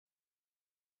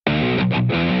Hello,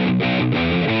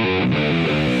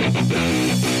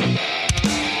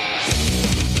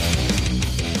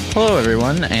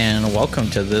 everyone, and welcome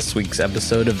to this week's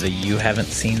episode of the You Haven't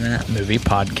Seen That Movie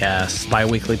podcast,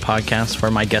 bi-weekly podcast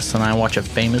where my guests and I watch a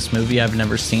famous movie I've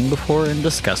never seen before and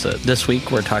discuss it. This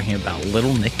week, we're talking about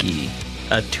Little Nicky,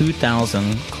 a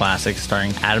 2000 classic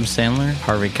starring Adam Sandler,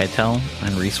 Harvey Keitel,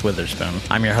 and Reese Witherspoon.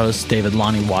 I'm your host, David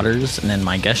Lonnie Waters, and in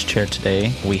my guest chair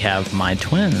today, we have my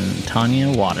twin, Tanya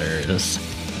Waters.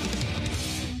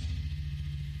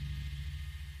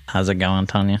 How's it going,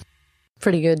 Tanya?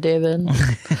 Pretty good, David.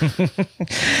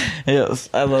 Yes,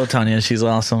 I love Tanya. She's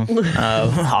awesome.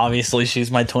 Obviously,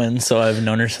 she's my twin, so I've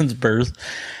known her since birth.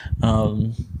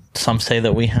 Some say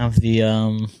that we have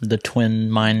the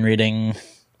twin mind reading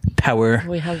power.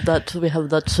 We have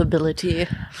that ability.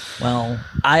 Well,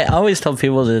 I always tell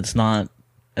people that it's not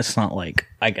like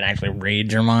I can actually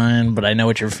read your mind, but I know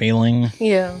what you're feeling.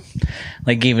 Yeah.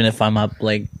 Like even if I'm up,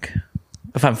 like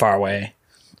if I'm far away.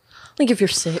 Like if you're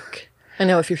sick. I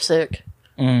know if you're sick.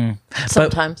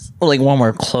 Sometimes. But, like when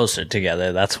we're closer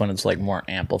together, that's when it's like more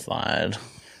amplified.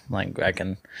 Like I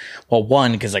can, well,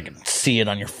 one, because I can see it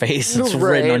on your face. It's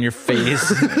written on your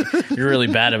face. You're really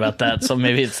bad about that, so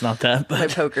maybe it's not that. But my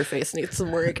poker face needs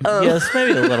some work. Yes,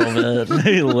 maybe a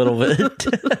little bit.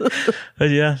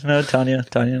 But yeah, no, Tanya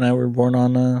and I were born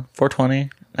on 4/20,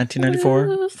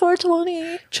 1994.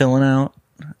 4/20. Chilling out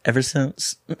ever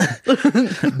since.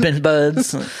 Been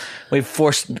buds. We've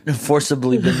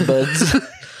forcibly been buds.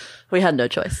 We had no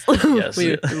choice. Yes.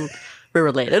 We're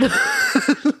related.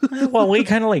 Well, we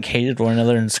kind of like hated one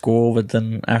another in school, but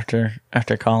then after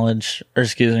college, or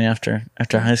excuse me, after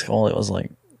high school, it was like.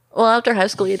 Well, after high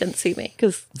school, you didn't see me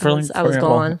because I was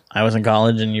gone. Well, I was in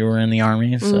college and you were in the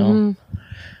army, so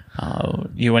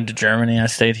you went to Germany. I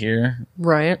stayed here,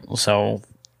 right? So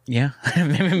yeah,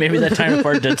 maybe that time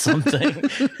apart did something.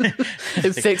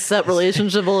 It fixed that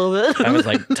relationship a little bit. I was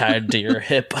like tied to your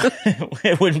hip.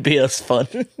 It wouldn't be as fun.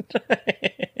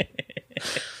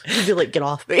 You'd be like, get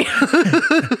off me.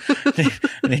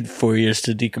 I need 4 years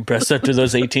to decompress after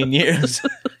those 18 years.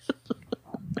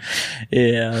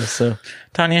 Yeah, so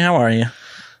Tanya, how are you?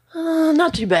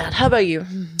 Not too bad. How about you?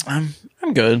 I'm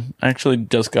good. I actually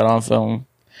just got off.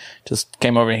 Just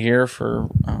came over here for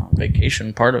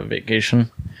vacation, part of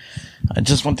vacation. I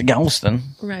just went to Galveston.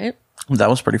 Right. That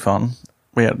was pretty fun.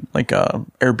 We had like a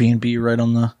Airbnb right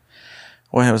on the.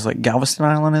 Well, it was like Galveston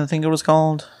Island, I think it was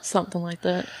called. Something like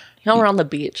that. Y'all were on the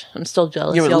beach. I'm still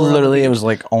jealous. Yeah, literally, it was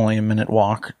like only a minute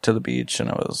walk to the beach, and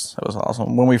it was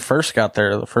awesome. When we first got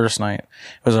there, the first night,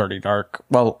 it was already dark.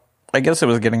 Well, I guess it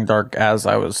was getting dark as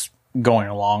I was going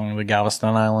along the Galveston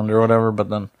Island or whatever. But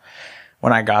then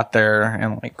when I got there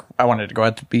and like I wanted to go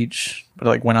at the beach, but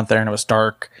like went out there and it was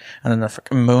dark, and then the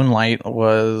moonlight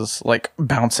was like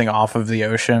bouncing off of the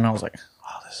ocean. I was like,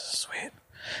 oh, this is sweet.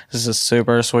 This is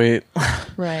super sweet.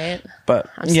 Right. But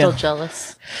I'm still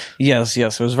jealous. Yes.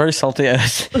 It was very salty.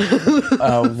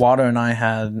 Wado and I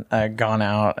had gone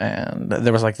out and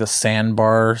there was like the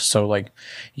sandbar. So like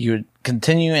you would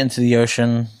continue into the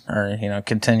ocean or,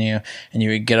 continue and you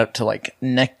would get up to like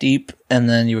neck deep and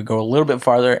then you would go a little bit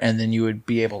farther and then you would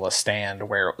be able to stand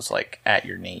where it was like at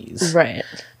your knees. Right.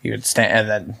 You would stand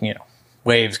and then,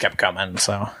 waves kept coming.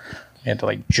 So you had to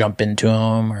like jump into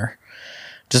them or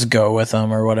just go with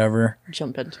them or whatever.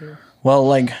 Jump into. Well,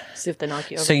 like, see if they knock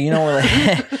you over.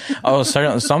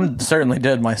 So some certainly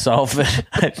did myself.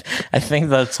 I think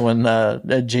that's when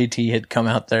JT had come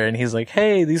out there and he's like,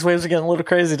 "Hey, these waves are getting a little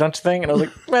crazy, don't you think?" And I was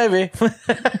like, "Maybe."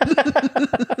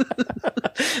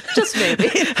 Just maybe.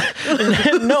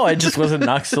 No, I just wasn't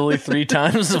knocked silly 3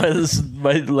 times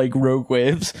by like rogue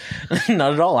waves.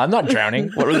 Not at all. I'm not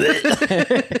drowning. What was it?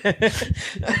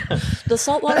 Does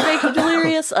saltwater make you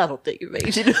delirious? I don't think it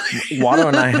makes you delirious. Wado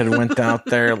and I had went out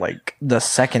there like the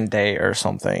second day or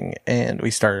something, and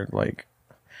we started like,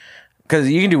 because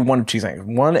you can do one of two things.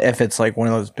 One, if it's like one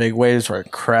of those big waves where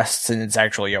it crests and it's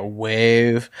actually a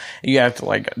wave, you have to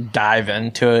like dive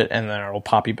into it and then it'll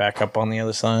pop you back up on the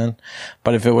other side.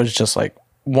 But if it was just like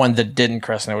one that didn't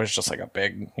crest and it was just like a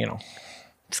big,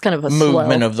 it's kind of a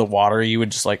movement slow of the water, you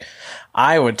would just like,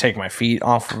 I would take my feet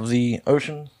off of the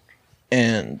ocean.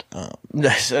 And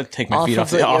take my feet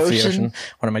off the ocean.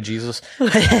 What am I, Jesus?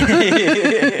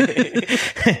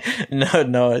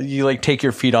 No. You like take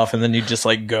your feet off and then you just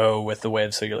like go with the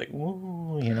waves. So you're like,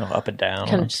 woo, up and down.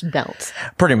 Kind of just bounce.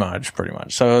 Pretty much.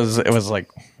 So it was like,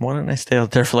 why didn't I stay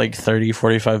out there for like 30,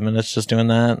 45 minutes just doing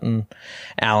that? And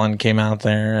Alan came out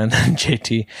there and then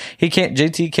JT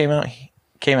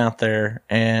came out there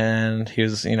and he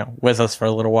was, with us for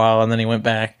a little while and then he went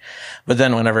back. But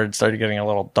then whenever it started getting a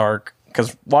little dark,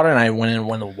 because Water and I went in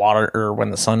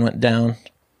when the sun went down,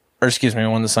 or excuse me,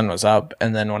 when the sun was up,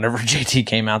 and then whenever JT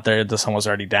came out there, the sun was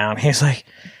already down. He's like,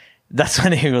 that's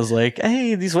when he was like,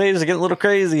 "Hey, these waves are getting a little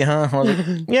crazy, huh?" I was like,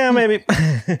 "Yeah, maybe."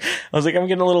 I was like, "I'm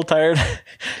getting a little tired."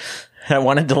 I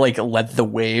wanted to like let the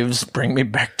waves bring me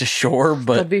back to shore,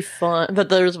 but That'd be fun. But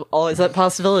there's always that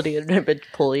possibility it would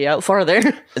pull you out farther.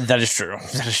 that is true.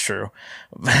 That is true.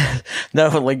 No,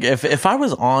 like if I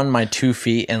was on my 2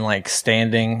 feet and like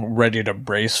standing ready to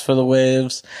brace for the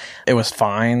waves, it was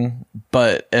fine.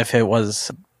 But if it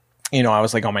was, I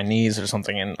was like on my knees or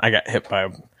something and I got hit by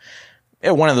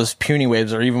one of those puny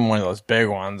waves or even one of those big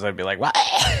ones, I'd be like, "What?"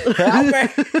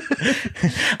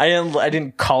 I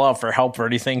didn't call out for help or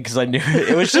anything because I knew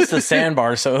it was just a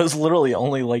sandbar, so it was literally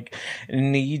only like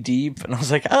knee deep, and I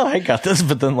was like, "Oh, I got this."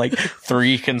 But then like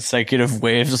 3 consecutive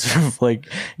waves of like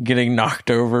getting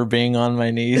knocked over, being on my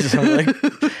knees. I'm like,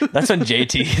 that's when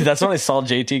I saw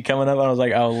JT coming up. I was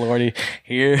like, "Oh Lordy,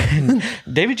 here,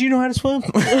 David, do you know how to swim?"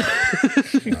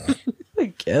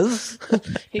 I guess.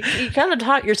 You kind of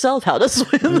taught yourself how to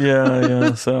swim.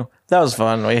 Yeah. So that was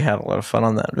fun. We had a lot of fun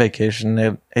on that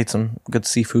vacation. Ate some good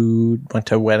seafood, went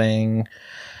to a wedding.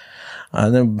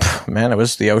 And then, man, it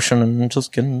was the ocean and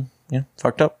just getting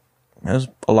fucked up. It was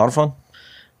a lot of fun.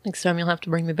 Next time you'll have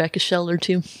to bring me back a shell or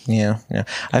two. Yeah.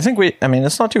 I think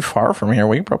it's not too far from here.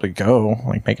 We could probably go,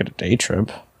 like, make it a day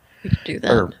trip. We could do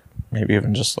that. Or maybe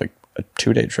even just, like, a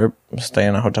 2-day trip. Stay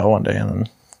in a hotel one day and then...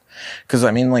 Because,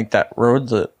 like, that road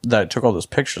that I took all those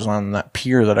pictures on, that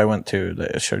pier that I went to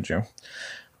that I showed you,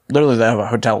 literally they have a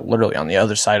hotel literally on the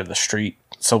other side of the street.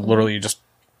 So, literally, you just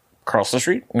cross the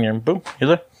street and boom, you're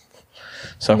there.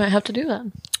 So, You might have to do that.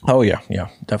 Oh, yeah,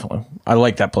 definitely. I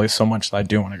like that place so much that I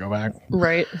do want to go back.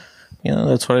 Right.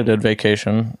 That's what I did,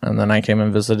 vacation. And then I came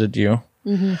and visited you.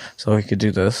 Mm-hmm. So we could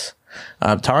do this.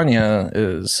 Tanya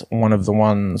is one of the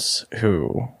ones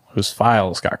whose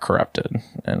files got corrupted,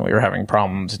 and we were having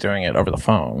problems doing it over the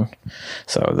phone.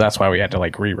 So that's why we had to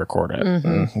like re-record it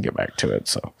and get back to it.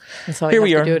 So here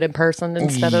we are. Do it in person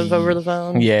instead of over the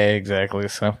phone. Yeah, exactly.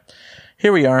 So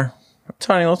here we are.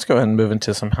 Tanya, let's go ahead and move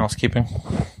into some housekeeping.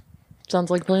 Sounds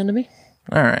like a plan to me.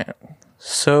 All right.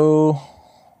 So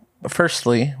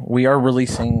firstly, we are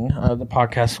releasing the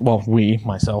podcast. Well,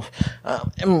 myself,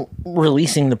 am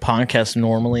releasing the podcast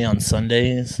normally on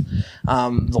Sundays.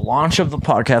 The launch of the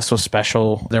podcast was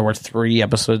special. There were 3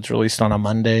 episodes released on a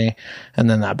Monday, and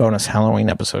then that bonus Halloween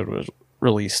episode was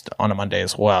released on a Monday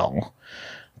as well.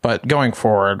 But going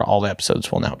forward, all the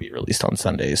episodes will now be released on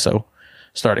Sundays. So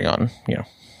starting on,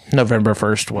 November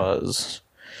 1st was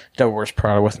Devil Wears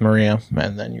Prada with Maria,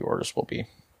 and then yours will be...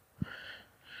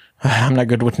 I'm not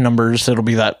good with numbers. It'll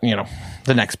be that,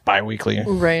 the next bi-weekly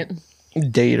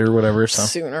date or whatever. So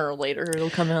sooner or later it'll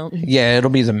come out. Yeah,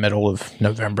 it'll be the middle of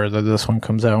November that this one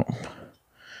comes out.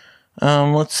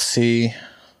 Let's see.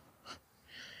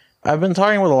 I've been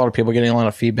talking with a lot of people, getting a lot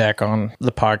of feedback on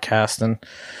the podcast, and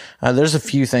there's a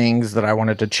few things that I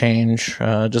wanted to change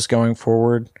just going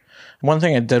forward. One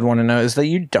thing I did want to know is that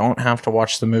you don't have to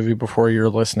watch the movie before you're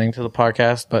listening to the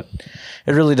podcast, but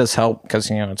it really does help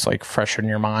because, it's like fresh in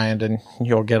your mind and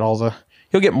you'll get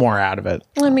more out of it.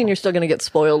 I mean, you're still going to get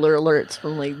spoiler alerts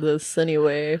from like this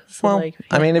anyway. So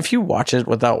if you watch it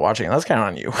without watching it, that's kind of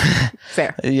on you.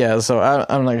 Fair. Yeah. So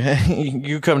I'm like,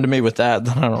 you come to me with that,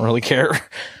 then I don't really care.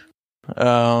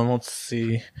 Let's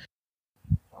see.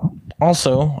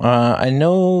 Also, I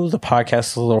know the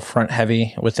podcast is a little front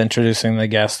heavy with introducing the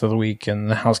guest of the week and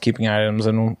the housekeeping items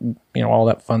and, all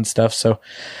that fun stuff. So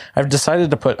I've decided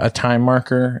to put a time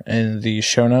marker in the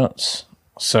show notes.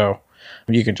 So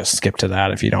you can just skip to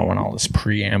that if you don't want all this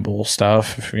preamble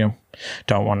stuff. If you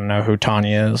don't want to know who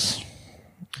Tanya is.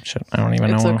 I don't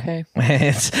even know. It's okay.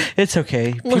 It's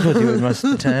okay. People do it most of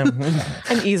the time.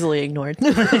 I'm easily ignored.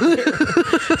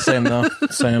 Same though.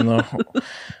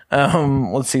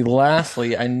 Let's see.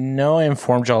 Lastly, I know I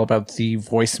informed y'all about the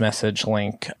voice message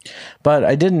link, but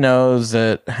I did know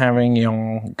that having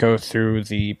y'all go through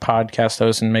the podcast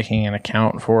host and making an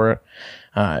account for it,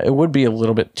 it would be a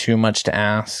little bit too much to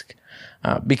ask.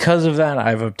 Because of that,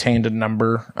 I've obtained a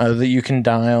number that you can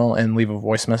dial and leave a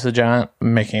voice message at,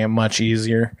 making it much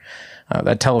easier.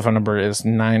 That telephone number is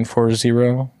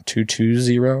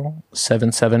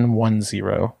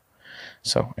 940-220-7710.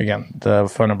 So again, the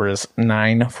phone number is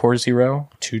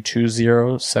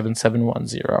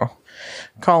 940-220-7710.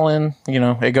 Call in,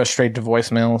 it goes straight to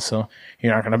voicemail, so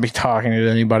you're not going to be talking to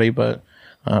anybody, but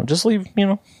just leave,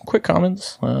 quick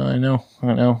comments. I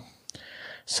know.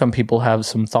 Some people have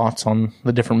some thoughts on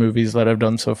the different movies that I've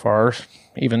done so far.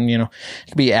 Even, it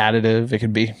could be additive. It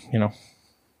could be, you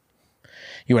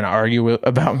you want to argue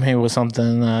about me with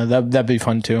something, that'd be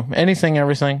fun too. Anything,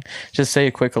 everything. Just say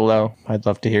a quick hello. I'd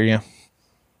love to hear you.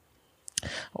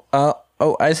 I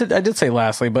did say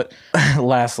lastly, but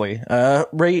lastly,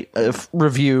 rate,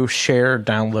 review, share,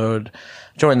 download,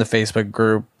 join the Facebook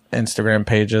group, Instagram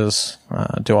pages,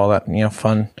 do all that,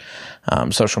 fun,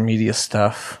 social media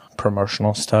stuff,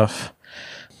 promotional stuff.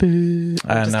 Boo.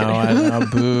 I know,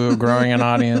 boo, growing an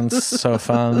audience, so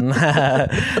fun.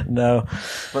 No,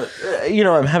 but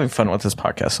I'm having fun with this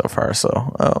podcast so far, so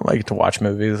I get to watch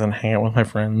movies and hang out with my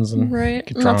friends and Right,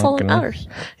 get and drunk that's all that matters.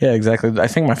 Yeah, exactly. I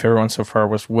think my favorite one so far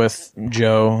was with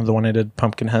Joe, the one I did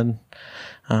Pumpkinhead.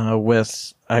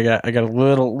 I got a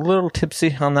little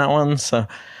tipsy on that one, so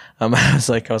I was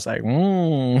like, I was like,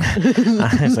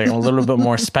 it's like a little bit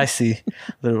more spicy,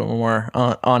 a little bit more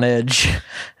on edge.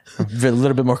 A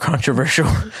little bit more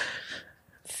controversial.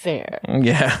 Fair.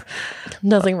 Yeah.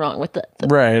 Nothing wrong with that.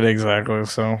 Right, exactly.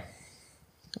 So,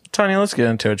 Tanya, let's get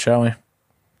into it, shall we?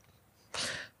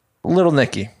 Little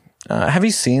Nicky. Have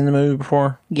you seen the movie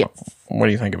before? Yes. What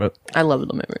do you think of it? I love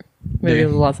the movie. Movie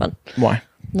was a lot of fun. Why?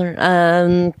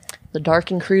 The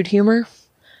dark and crude humor.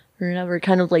 Or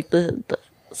kind of like the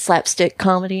slapstick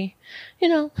comedy.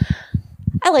 I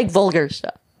like vulgar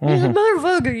stuff. The more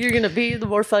vulgar you're going to be, the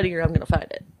more funnier I'm going to find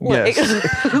it. Yes.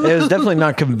 It was definitely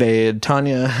not conveyed.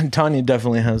 Tanya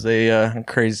definitely has a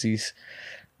crazy,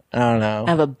 I don't know. I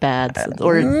have a bad sense,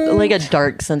 or like a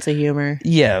dark sense of humor.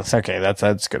 Yes, okay, that's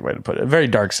a good way to put it. A very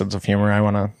dark sense of humor. I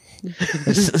want to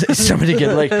somebody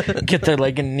get their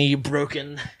like a knee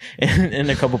broken in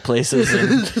a couple places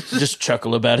and just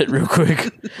chuckle about it real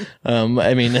quick.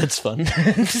 I mean, it's fun. Ha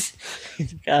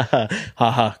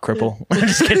cripple. I'm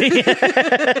just kidding.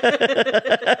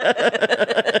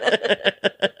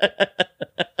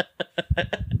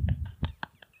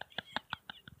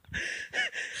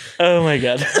 Oh my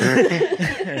god.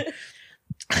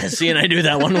 Seeing I do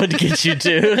that one would get you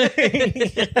too.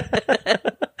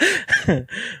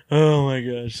 Oh my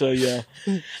gosh. So yeah.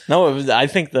 No, I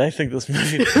think this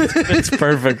movie fits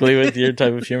perfectly with your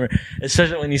type of humor.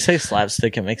 Especially when you say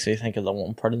slapstick, it makes me think of the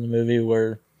one part in the movie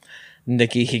where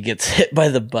Nicky, he gets hit by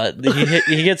the butt.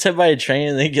 He gets hit by a train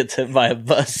and then he gets hit by a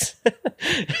bus.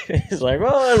 He's like,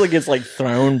 well, it gets like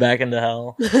thrown back into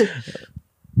hell.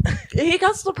 He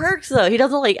got the perks though. He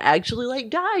doesn't like actually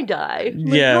like die like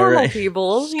normal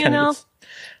people,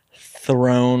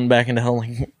 thrown back into hell,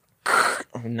 like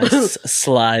nice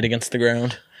slide against the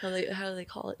ground. How do they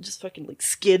call it? Just fucking like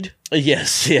skid.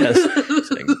 Yes.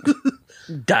 It's like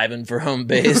diving for home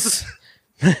base.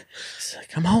 It's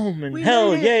like, I'm home and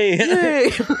hell, yay! At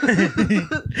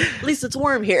least it's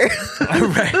warm here. All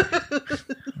right.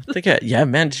 Yeah,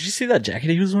 man. Did you see that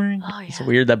jacket he was wearing? Oh yeah, it's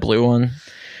weird. That blue one.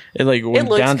 It like went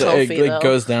down to it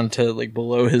goes down to like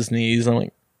below his knees. I'm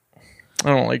like, I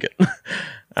don't like it.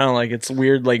 I don't like it. It's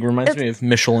weird. Like reminds me of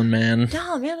Michelin Man.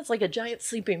 No, man, it's like a giant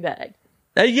sleeping bag.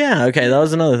 Yeah, okay, that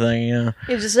was another thing. Yeah,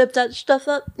 you just zip that stuff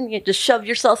up and you just shove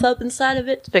yourself up inside of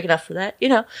it. It's big enough for that,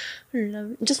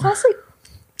 Just fall asleep.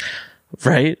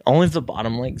 Right. Only if the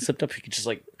bottom like zipped up, he could just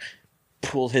like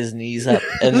pull his knees up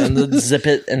and then zip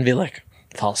it and be like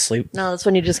fall asleep. No, that's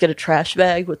when you just get a trash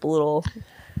bag with the little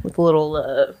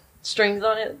strings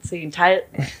on it, so you can tie it.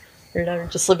 Or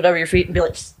just slip it over your feet and be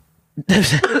like,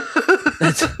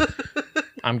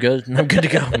 I'm good. I'm good to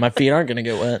go. My feet aren't going to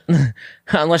get wet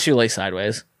unless you lay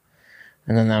sideways,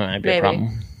 and then that might be a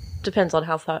problem. Depends on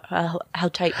how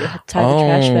tight you tie the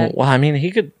trash bag. Well, I mean,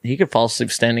 he could fall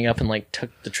asleep standing up and like tuck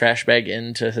the trash bag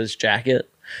into his jacket,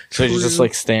 so he's just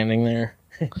like standing there.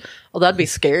 Well, that'd be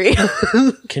scary.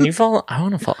 Can you fall? I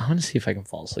want to see if I can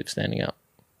fall asleep standing up.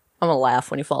 I'm gonna laugh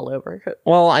when you fall over.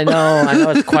 Well, I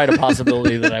know it's quite a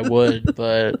possibility that I would,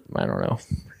 but I don't know.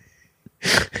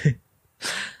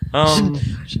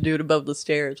 Should do it above the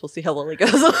stairs. We'll see how well it goes.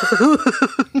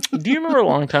 Do you remember a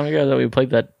long time ago that we played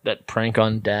that prank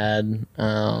on Dad?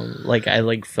 Like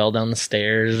I fell down the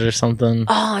stairs or something.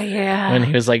 Oh yeah. When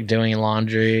he was like doing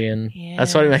laundry, and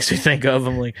that's what it makes me think of.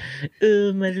 I'm like,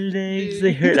 oh, my legs,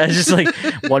 they hurt. I just like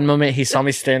one moment he saw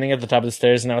me standing at the top of the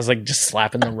stairs, and I was like just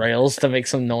slapping the rails to make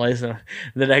some noise. And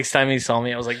the next time he saw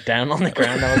me, I was like down on the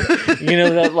ground. I was,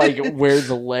 that like where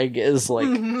the leg is like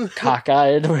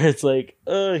cockeyed, where it's like,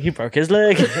 oh, he broke his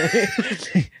leg.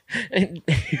 And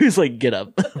he was like, get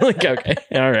up. I'm like, okay,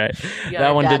 all right.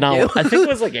 That one did not. I think it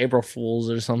was like April Fool's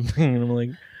or something. And I'm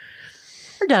like,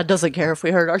 our dad doesn't care if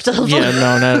we hurt ourselves. Yeah,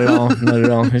 no, not at all. Not at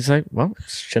all. He's like, well,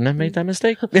 shouldn't have made that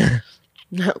mistake.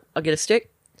 No, I'll get a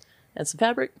stick and some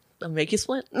fabric. I'll make you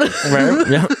splint. Right?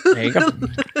 Yeah, there you go.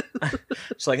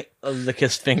 It's like lick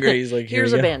his finger. He's like,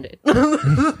 here's a Band-Aid.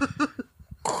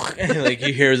 Like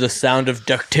you hear the sound of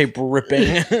duct tape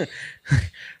ripping.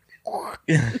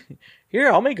 Here,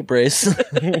 I'll make a brace.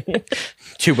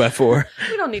 2x4.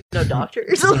 We don't need no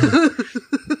doctors.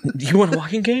 You want a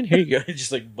walking cane? Here you go. He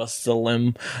just like busts a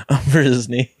limb over his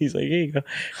knee. He's like, here you go.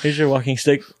 Here's your walking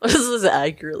stick. This is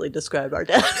accurately described our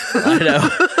dad.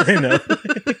 I know.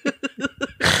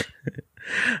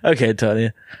 Okay,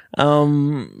 Tony.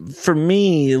 For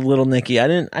me, Little Nicky, I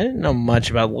didn't know much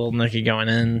about Little Nicky going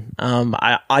in.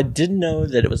 I did know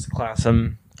that it was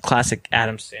the classic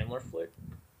Adam Sandler flick,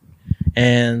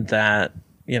 and that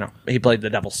he played the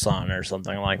devil's son or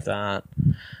something like that.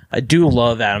 I do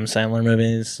love Adam Sandler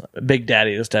movies. Big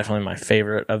Daddy is definitely my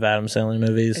favorite of Adam Sandler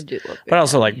movies. I do love Big But I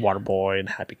also like Waterboy and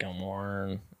Happy Gilmore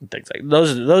and things like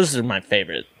those are my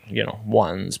favorite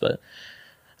ones. But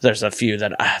there's a few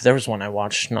that there was one I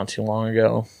watched not too long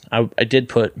ago. I did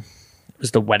put, it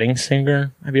was The Wedding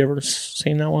Singer. Have you ever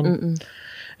seen that one? Mm-mm.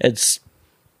 It's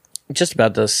just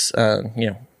about this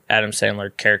Adam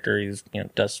Sandler character. He's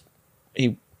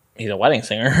he's a wedding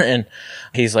singer, and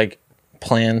he's like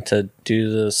planned to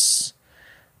do this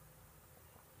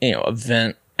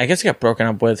event. I guess he got broken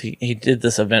up with. He did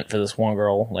this event for this one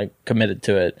girl, like committed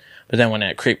to it. But then when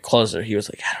that creep closer, he was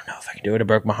like, I don't know if I can do it. It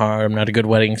broke my heart. I'm not a good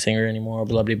wedding singer anymore.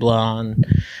 Blah, blah, blah. And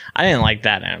I didn't like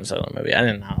that Adam Sandler movie. I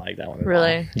did not like that one at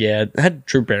Really? all. Yeah, it had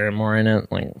Drew Barrymore in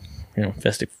it. Like,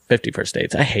 50 First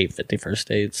Dates. I hate 50 First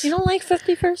Dates. You don't like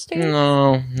 50 First Dates?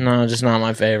 No, just not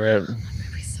my favorite.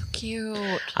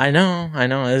 Cute. I know.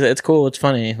 It's cool. It's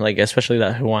funny. Like, especially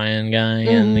that Hawaiian guy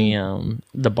and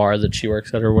the bar that she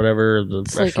works at or whatever, the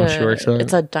restaurant she works at.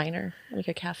 It's a diner, like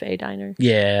a cafe diner.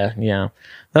 Yeah.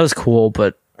 That was cool,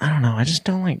 but I don't know. I just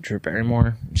don't like Drew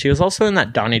Barrymore. She was also in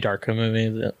that Donnie Darko movie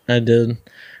that I did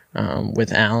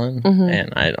with Alan,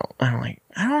 and I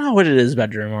don't know what it is about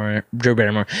Drew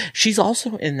Barrymore. She's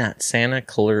also in that Santa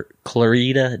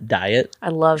Clarita Diet. I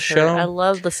love show. her. I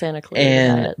love the Santa Clarita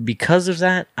and Diet. Because of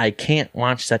that, I can't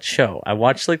watch that show. I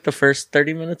watched like the first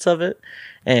 30 minutes of it,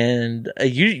 and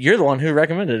you're the one who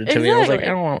recommended it to me. I was like, I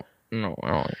don't want. No, I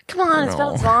don't. Come on, it's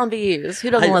about zombies. Who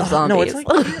doesn't love zombies? No, it's like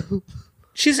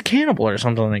she's a cannibal or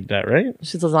something like that, right?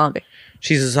 She's a zombie.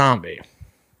 She's a zombie.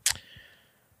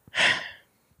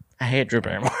 I hate Drew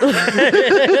Barrymore.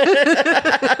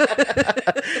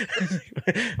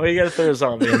 Well, you gotta throw a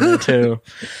zombie in there too.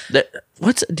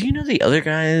 Do you know the other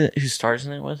guy who stars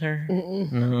in it with her?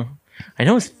 Mm-mm. No. I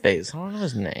know his face. I don't know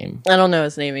his name. I don't know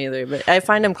his name either, but I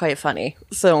find him quite funny.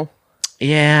 So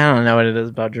yeah, I don't know what it is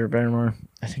about Drew Barrymore.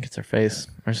 I think it's her face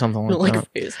or something like that.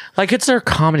 Her face. Like it's her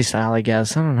comedy style, I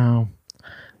guess. I don't know.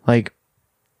 Like,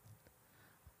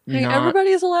 hey, everybody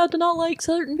is allowed to not like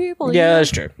certain people. Yeah,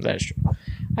 that's true. That's true.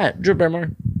 All right, Drew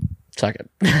Barrymore, suck it.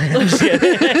 I'm just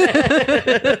kidding.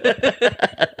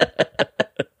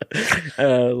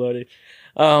 Lordy.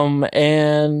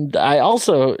 And I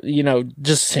also,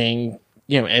 just seeing,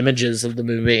 images of the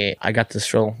movie, I got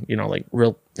this real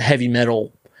heavy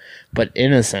metal, but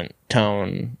innocent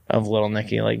tone of Little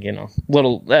Nicky. Like,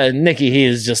 little Nicky, he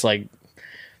is just like,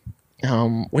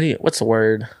 what's the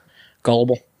word?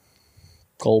 Gullible.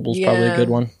 Gullible's probably a good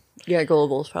one. Yeah,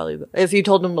 Gullible's probably. If you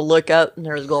told him to look up and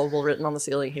there was Gullible written on the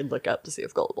ceiling, he'd look up to see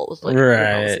if Gullible was written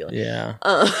on the ceiling.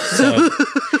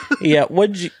 Yeah. Yeah.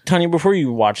 Tony, before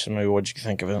you watched the movie, what'd you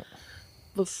think of it?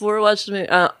 Before I watched the movie,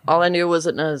 all I knew was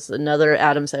it was another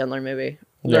Adam Sandler movie.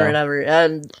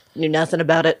 And knew nothing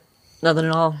about it. Nothing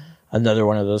at all. Another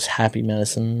one of those happy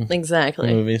medicine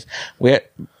movies. We had,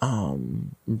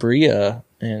 Bria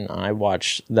and I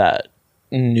watched that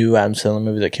new Adam Sandler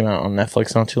movie that came out on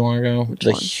Netflix not too long ago. Which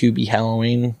one? Hubie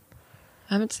Halloween.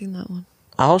 I haven't seen that one.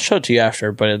 I'll show it to you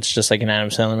after, but it's just like an Adam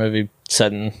Sandler movie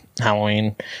set in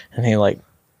Halloween, and he Is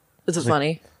it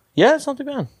funny? Yeah, it's not too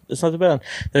bad.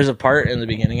 There's a part in the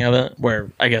beginning of it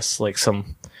where I guess like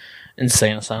some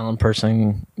insane asylum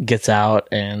person gets out,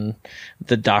 and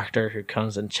the doctor who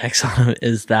comes and checks on him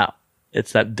it's that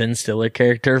Ben Stiller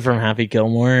character from Happy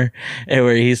Gilmore, and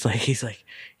where he's like.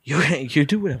 You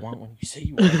do what I want when you say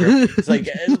you want. It's like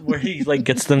where he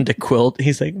gets them to quilt.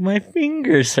 He's like, my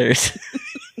fingers hurt.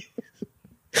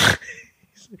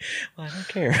 Well, I don't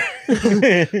care.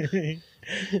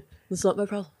 That's not my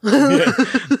problem. Yeah.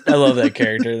 I love that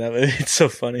character in that movie. It's so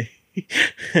funny.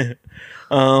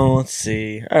 Let's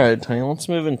see. All right, Tony, let's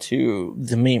move into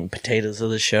the meat and potatoes of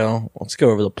the show. Let's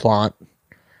go over the plot.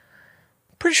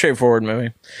 Pretty straightforward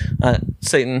movie.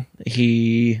 Satan,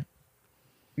 he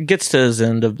gets to his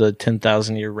end of the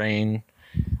 10,000-year reign.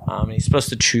 He's supposed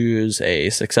to choose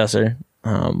a successor.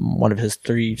 One of his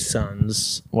three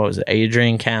sons, what was it?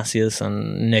 Adrian, Cassius,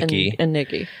 and Nicky. And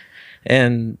Nicky.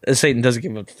 And Satan doesn't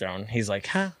give up the throne. He's like,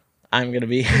 I I'm gonna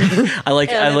be. I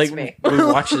like. me. We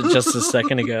watched it just a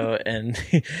second ago, and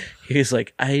he's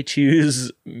like, I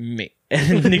choose me,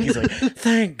 and Nicky's like,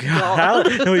 thank God.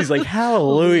 No, he's like,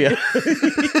 hallelujah.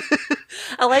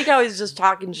 I like how he's just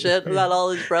talking shit about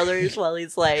all his brothers while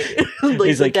he's like,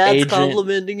 He's the like, dad's Adrian-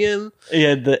 complimenting him.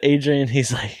 Yeah, the Adrian.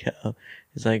 He's like.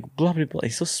 He's like, blah, blah, blah.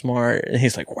 He's so smart. And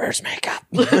he's like, where's makeup?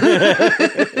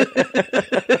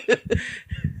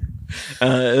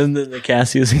 And then the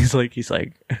Cassius, he's like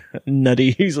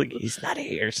nutty. He's like, he's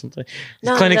nutty or something. He's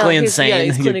clinically insane. Yeah,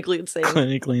 he's clinically insane.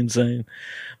 Clinically insane.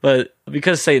 But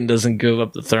because Satan doesn't give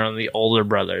up the throne, the older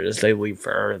brothers, they leave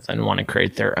for Earth and want to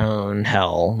create their own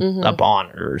hell up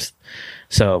on Earth.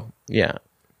 So, yeah.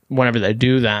 Whenever they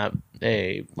do that,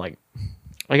 they, like,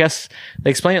 I guess they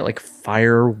explain it like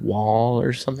firewall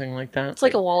or something like that. It's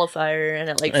like a wall of fire, and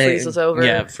it like freezes over.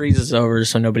 Yeah, it freezes over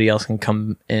so nobody else can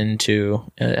come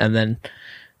into. And then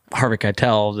Harvey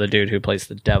Keitel, the dude who plays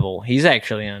the devil, he's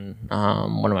actually in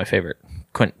one of my favorite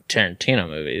Quentin Tarantino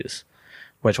movies,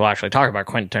 which we'll actually talk about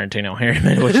Quentin Tarantino here in a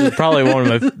minute, which is probably one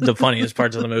of the funniest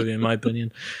parts of the movie, in my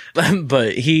opinion.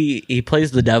 But he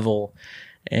plays the devil,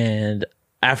 and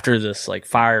after this like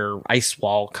fire ice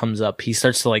wall comes up, he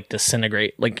starts to like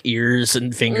disintegrate, like ears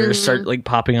and fingers start like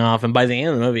popping off, and by the end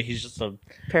of the movie he's just a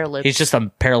Paralips. He's just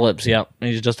a paralips. Yeah,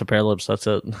 he's just a paralips. That's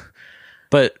it.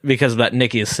 But because of that,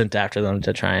 Nicky is sent after them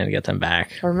to try and get them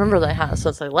back. Remember,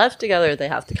 since they left together, they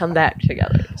have to come back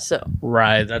together. So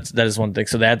right, that is one thing.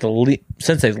 So they had to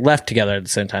since they left together at the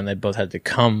same time, they both had to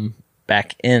come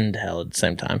back into hell at the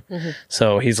same time.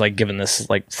 So he's like given this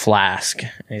like flask,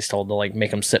 and he's told to like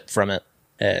make him sip from it,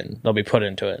 and they'll be put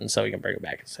into it, and so he can bring it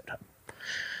back at the same time.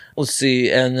 Let's see,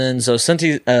 and then so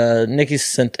Nicky's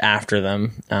sent after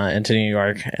them into New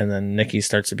York, and then Nicky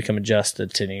starts to become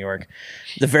adjusted to New York.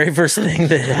 The very first thing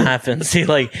that happens, he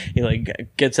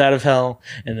gets out of hell,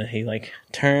 and then he like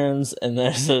turns, and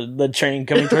there's the train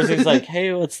coming towards him. He's like,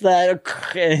 "Hey, what's that?"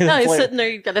 No, he's sitting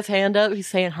there. He's got his hand up. He's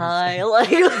saying hi. Like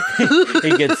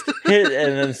he gets hit,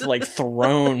 and then it's like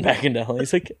thrown back into hell.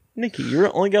 He's like, "Nicky, you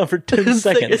were only gone for 10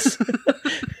 seconds."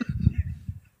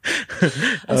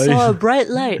 I saw a bright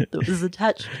light that was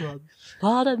attached to a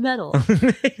pot of metal.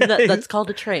 That's called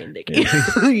a train, Nicky.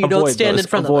 You don't stand in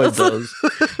front of those.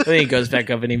 Then he goes back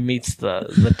up and he meets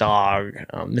the dog,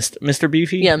 Mr.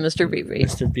 Beefy. Yeah, Mr. Beefy.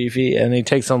 Mr. Beefy, and he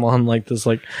takes him on like this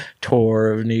like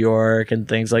tour of New York and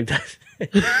things like that.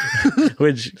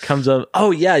 Which comes up.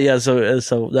 Oh yeah.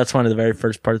 So that's one of the very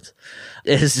first parts.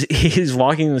 Is he's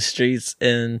walking the streets,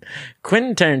 and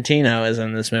Quentin Tarantino is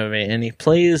in this movie, and he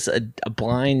plays a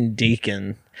blind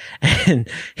deacon, and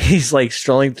he's like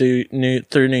strolling through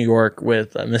New York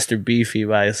with Mr. Beefy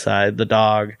by his side, the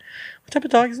dog. What type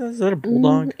of dog is that? Is that a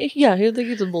bulldog? Yeah, I think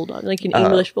it's a bulldog, like an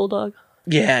English bulldog.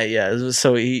 Yeah.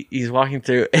 So he's walking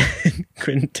through, and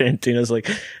Quentin Tarantino's like,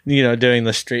 doing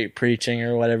the street preaching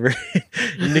or whatever.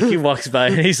 Nicky walks by,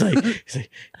 and he's like,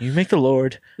 "You make the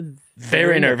Lord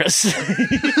very nervous."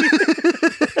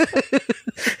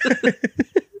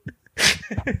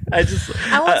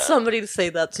 I want somebody to say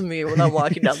that to me when I'm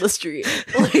walking down the street.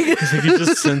 He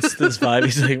just sensed this vibe.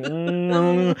 He's like,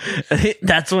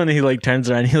 that's when he like turns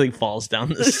around. And he like falls down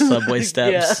the subway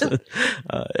steps. Yeah.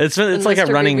 It's like Mr.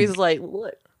 a running. He's like,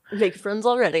 look, make friends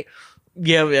already.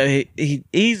 Yeah,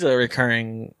 he's a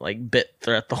recurring like bit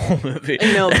throughout the whole movie.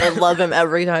 I know, but I love him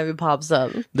every time he pops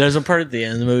up. There's a part at the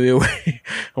end of the movie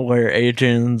where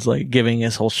Adrian's like giving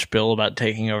his whole spiel about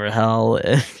taking over hell,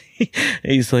 and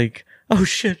he's like, "Oh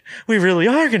shit, we really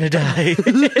are gonna die."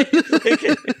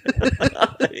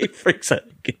 He freaks out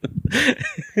again.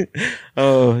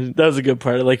 Oh, that was a good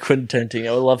part. I like Quentin Tarantino.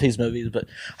 I love his movies, but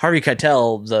Harvey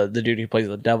Keitel, the dude who plays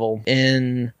the devil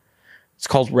in. It's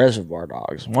called Reservoir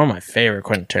Dogs. One of my favorite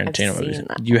Quentin Tarantino movies.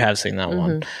 You have seen that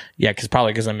one. Yeah,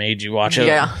 because I made you watch it.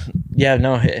 Yeah. Yeah,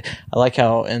 no, I like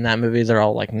how in that movie they're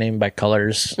all like named by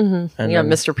colors. And yeah,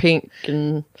 Mr. Pink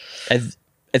and... I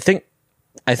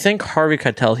think Harvey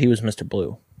Keitel, he was Mr.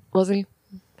 Blue. Was he?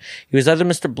 He was either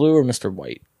Mr. Blue or Mr.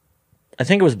 White. I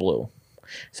think it was Blue.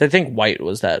 So I think White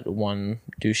was that one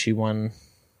douchey one.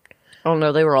 Oh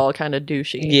no, they were all kind of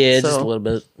douchey. Yeah, just a little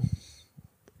bit.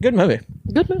 Good movie.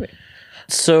 Good movie.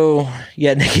 So,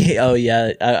 yeah, Nicky,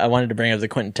 I wanted to bring up the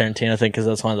Quentin Tarantino thing because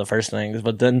that's one of the first things.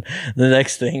 But then the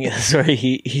next thing is where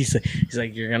he's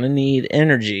like, you're going to need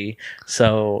energy,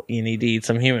 so you need to eat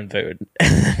some human food.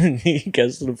 And he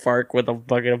goes to the park with a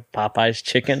bucket of Popeye's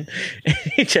chicken. And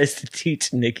he tries to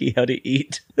teach Nicky how to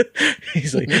eat.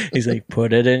 He's like,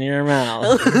 put it in your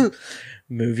mouth.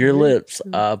 Move your lips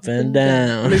up and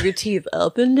down. Move your teeth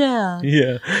up and down.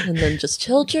 Yeah. And then just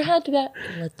tilt your head back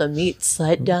and let the meat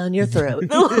slide down your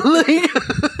throat.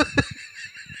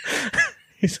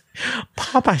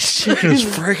 Popeye's chicken is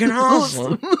freaking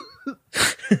awesome.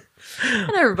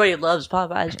 And everybody loves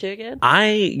Popeye's chicken.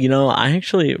 I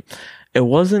actually, it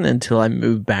wasn't until I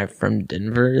moved back from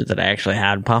Denver that I actually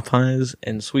had Popeyes,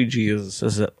 and sweet Jesus,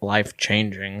 is it life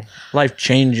changing. What's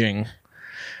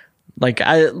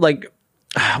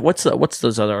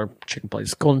those other chicken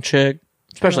places? Golden Chick,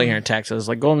 especially here in Texas,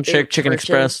 like Golden Chick, Chicken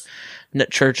Express,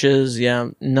 Churches. Yeah,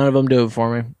 none of them do it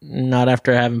for me. Not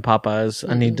after having Popeyes.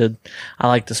 I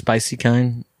like the spicy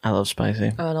kind. I love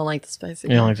spicy. Oh, I don't like the spicy.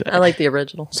 You don't like that? I like the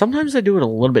original. Sometimes I do it a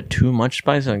little bit too much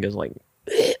spicy, and it gets like,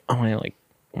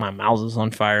 my mouth is on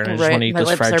fire, and I just want to eat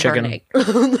this fried chicken.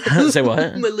 Say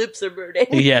what? My lips are burning.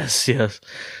 Yes.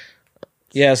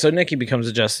 Yeah, so Nicky becomes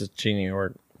a Justice Genie,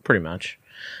 or pretty much.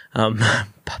 Popeyes.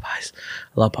 I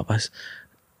love Popeyes.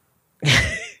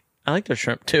 I like their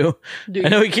shrimp too. I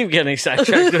know we keep getting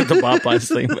sidetracked with the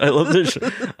Popeyes thing, but I love their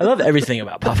shrimp. I love everything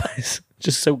about Popeyes.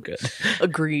 Just so good.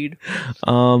 Agreed.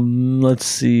 Let's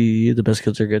see. The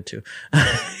biscuits are good too.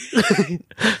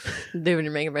 David,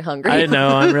 you're making me hungry. I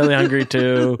know. I'm really hungry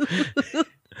too.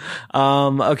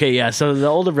 Okay, yeah. So the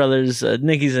older brothers,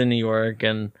 Nicky's in New York,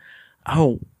 and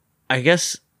I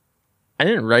guess I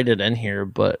didn't write it in here,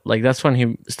 but like that's when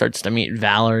he starts to meet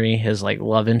Valerie, his like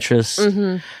love interest.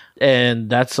 Mm-hmm. And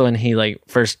that's when he like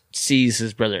first sees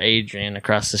his brother Adrian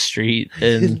across the street,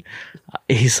 and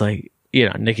he's like,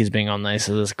 Nicky's being all nice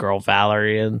to this girl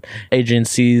Valerie, and Adrian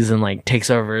sees and like takes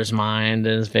over his mind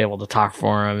and is able to talk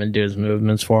for him and do his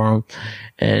movements for him.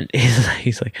 And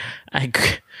he's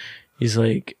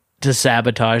like to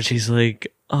sabotage. He's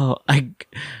like, oh,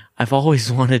 I've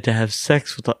always wanted to have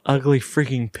sex with an ugly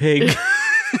freaking pig.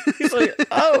 He's like,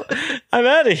 oh, I'm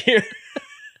out of here.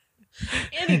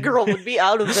 Any girl would be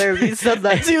out of there if he said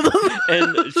that to them.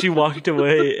 And she walked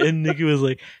away, and Nicky was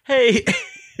like, hey.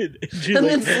 And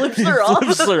then flips her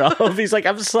off. He's like,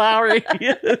 I'm sorry.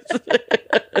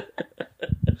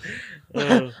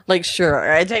 Like,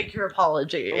 sure, I take your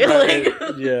apology. Right.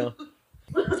 Yeah.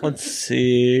 Let's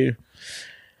see.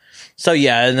 So,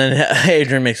 yeah, and then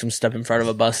Adrian makes him step in front of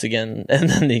a bus again, and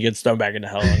then he gets thrown back into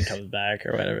hell and comes back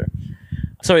or whatever.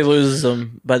 So he loses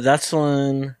him, but that's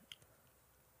when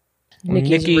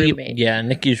Nicky's roommate. Yeah,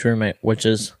 Nicky's roommate, which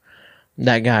is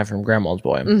that guy from Grandma's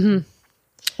Boy. Mm-hmm.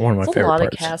 One of my favorite parts. A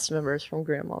lot of cast members from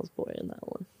Grandma's Boy in that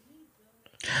one.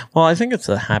 Well, I think it's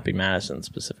a Happy Madison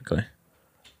specifically.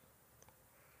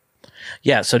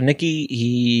 Yeah, so Nicky,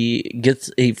 he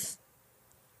gets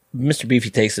Mr.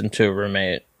 Beefy takes him to a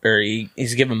roommate, or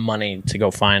he's given money to go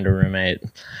find a roommate,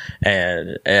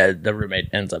 and the roommate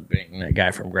ends up being that guy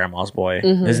from Grandma's Boy.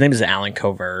 Mm-hmm. His name is Alan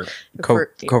Covert.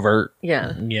 Covert.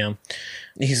 Yeah. Yeah.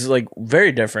 He's like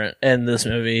very different in this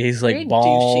movie. He's like very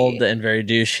bald douchey. And very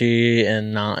douchey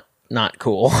and not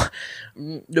cool.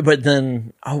 But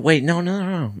then, oh wait,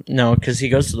 no, because he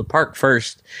goes to the park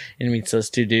first and meets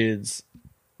those two dudes,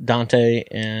 Dante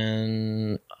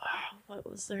and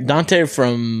Dante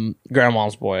from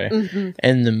Grandma's Boy. Mm-hmm.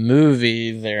 In the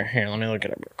movie, here, let me look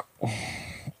it up.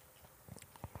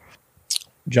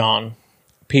 John,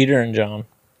 Peter and John.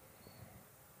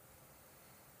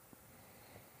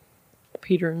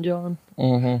 Peter and John.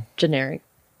 Mm-hmm. Generic.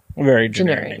 Very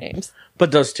generic names.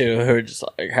 But those two who are just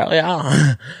like, hell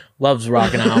yeah, loves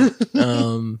rocking out.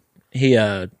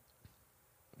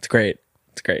 It's great.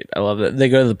 It's great. I love it. They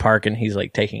go to the park and he's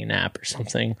like taking a nap or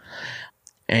something.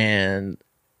 And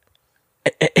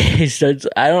he starts,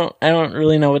 I don't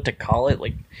really know what to call it.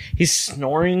 Like, he's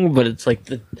snoring, but it's like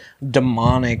the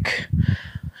demonic.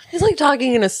 He's like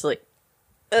talking in his sleep.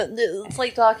 It's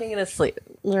like talking in his sleep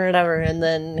or whatever, and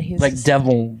then he's like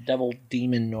devil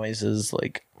demon noises.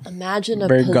 Like, imagine a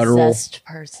very possessed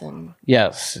person.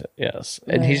 Yes,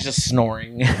 and he's just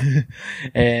snoring,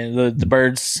 and the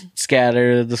birds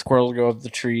scatter. The squirrels go up the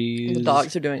trees. The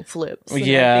dogs are doing flips.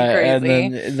 Yeah, and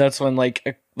then that's when like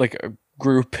a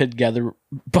group had gathered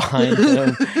behind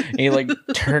him. And he like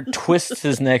twists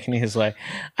his neck and he's like,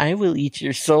 "I will eat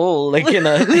your soul," like in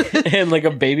like a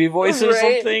baby voice or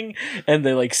something. And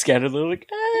they like scatter. They're like,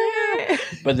 ah.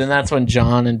 But then that's when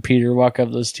John and Peter walk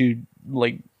up. Those two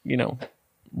like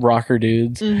rocker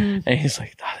dudes, and he's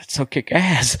like, "Oh, that's so kick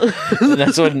ass." And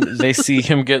that's when they see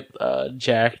him get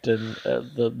jacked, and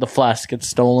the flask gets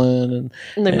stolen,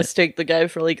 and they mistake the guy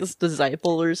for like his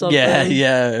disciple or something.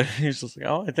 Yeah. He's just like,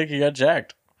 "Oh, I think he got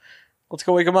jacked. Let's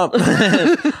go wake him up."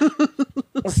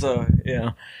 So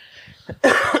yeah,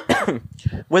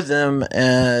 with them,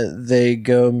 they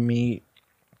go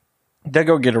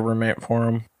get a roommate for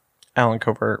him. Alan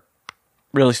Covert,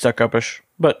 really stuck upish,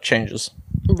 but changes.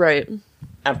 Right.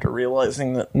 After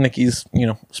realizing that Nicky's,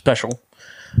 special.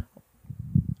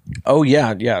 Oh, yeah.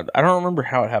 I don't remember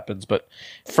how it happens, but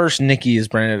first Nicky is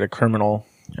branded a criminal,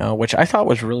 which I thought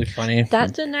was really funny.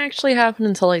 That didn't actually happen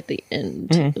until like the end.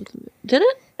 Did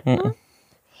it? No?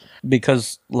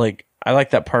 Because like I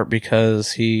like that part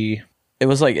because it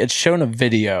was like it's shown a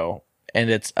video and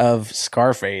it's of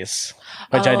Scarface,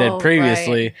 which I did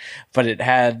previously, right. but it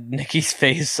had Nicky's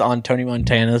face on Tony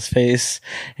Montana's face,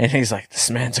 and he's like, "This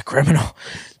man's a criminal.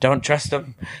 Don't trust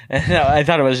him." And I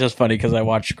thought it was just funny because I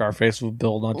watched Scarface with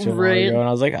Bill not too long ago, and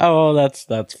I was like, "Oh,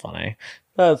 that's funny.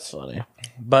 That's funny."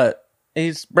 But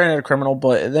he's branded a criminal,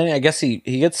 but then I guess he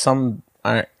gets some.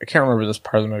 I can't remember this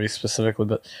part of the movie specifically,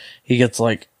 but he gets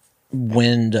like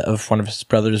wind of one of his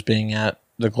brothers being at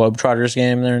the Globetrotters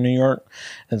game there in New York,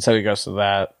 and so he goes to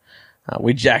that.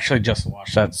 We actually just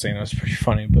watched that scene. It was pretty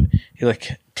funny, but he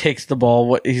like takes the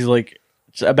ball. He's like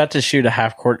about to shoot a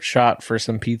half court shot for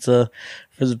some pizza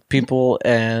for the people,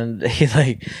 and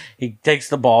he takes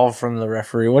the ball from the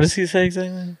referee. What does he say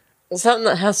exactly? Something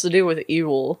that has to do with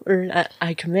evil, or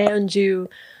I command you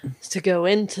to go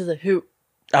into the hoop.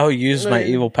 Oh, use my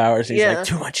evil powers. He's like,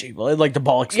 too much evil. Like the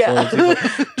ball explodes. He's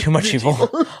like, too much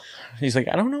evil. He's like,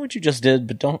 I don't know what you just did,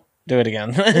 but don't do it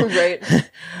again. Right.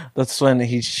 That's when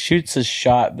he shoots his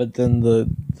shot, but then the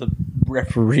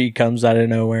referee comes out of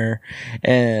nowhere,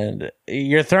 and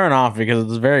you're thrown off because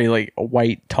it's very like a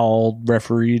white, tall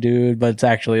referee dude, but it's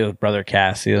actually his brother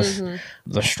Cassius,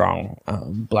 the strong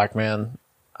black man,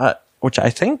 which I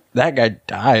think that guy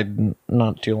died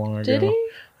not too long ago. Did he?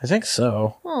 I think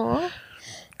so. Aww.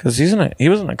 Because he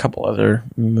was in a couple other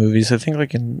movies. I think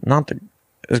like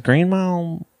is Green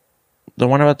Mile the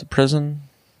one about the prison?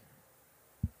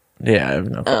 Yeah, I have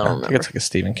no clue. I think it's like a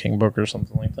Stephen King book or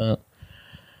something like that.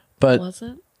 But was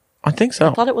it? I think so.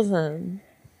 I thought it was a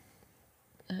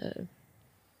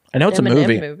I know it's a Eminem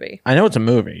movie. movie. I know it's a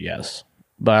movie, yes.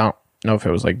 But I don't know if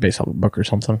it was like based off a book or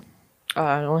something.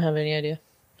 I don't have any idea.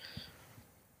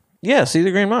 Yeah, see the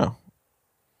Green Mile.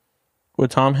 With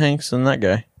Tom Hanks and that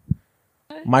guy.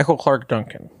 Michael Clark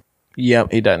Duncan.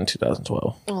 Yep, he died in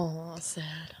 2012. Oh, sad.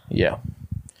 Yeah.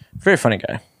 Very funny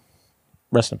guy.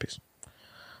 Rest in peace.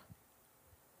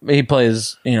 He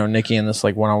plays, Nicky in this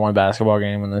like one-on-one basketball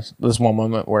game, and this one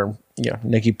moment where,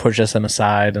 Nicky pushes him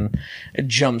aside and it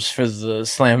jumps for the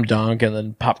slam dunk, and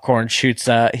then Popcorn shoots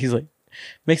that. He's like,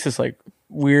 makes this like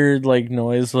weird like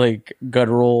noise, like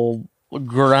guttural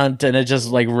grunt, and it just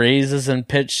like raises and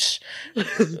pitch.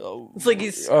 It's like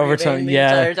he's over screaming time. the Yeah,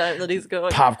 entire time that he's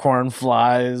going. Popcorn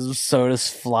flies, sodas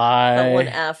fly. That one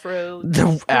afro.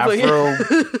 The afro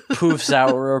poofs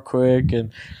out real quick,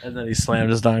 and then he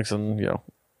slams his dunks, and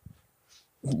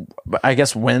I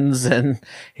guess wins, and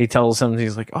he tells him,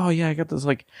 he's like, "Oh yeah, I got this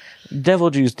like devil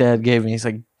juice Dad gave me." He's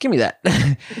like, "Give me that,"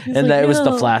 and like, that was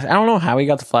the "No." flash. I don't know how he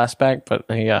got the flashback, but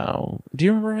he. Do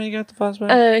you remember how he got the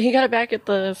flashback? He got it back at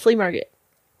the flea market,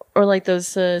 or like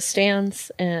those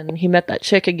stands, and he met that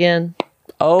chick again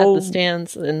at the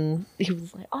stands, and he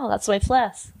was like, "Oh, that's my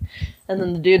flask." And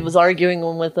then the dude was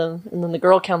arguing with him, and then the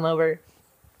girl came over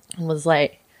and was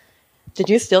like, "Did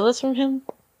you steal this from him?"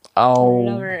 Or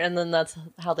whatever, and then that's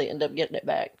how they end up getting it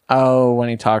back. Oh, when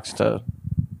he talks to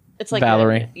It's like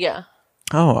Valerie. Yeah.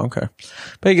 Oh, okay.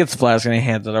 But he gets the flask and he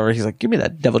hands it over. He's like, "Give me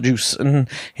that devil juice," and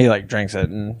he like drinks it,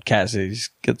 and Cassie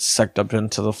gets sucked up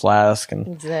into the flask, and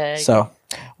Exactly. so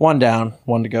one down,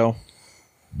 one to go.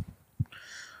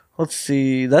 Let's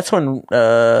see. That's when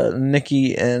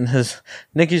Nicky's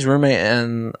roommate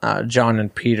and John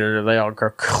and Peter, they all grow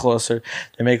closer.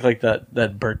 They make like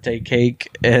that birthday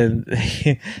cake, and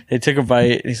they took a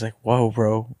bite, and he's like, "Whoa,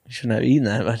 bro, you shouldn't have eaten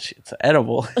that much. It's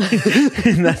edible."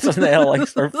 And that's when they all like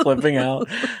start flipping out.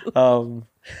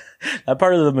 That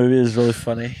part of the movie is really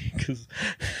funny because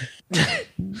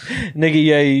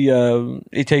Nicky,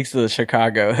 he takes the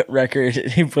Chicago record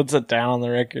and he puts it down on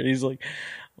the record. He's like,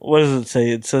 what does it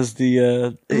say? It says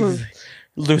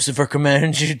Lucifer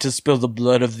commands you to spill the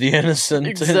blood of the innocent.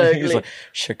 Exactly. And he's like,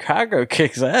 Chicago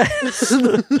kicks ass.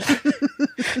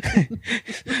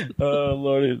 Oh,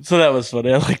 Lord. So that was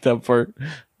funny. I like that part.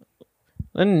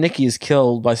 Then Nicky is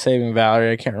killed by saving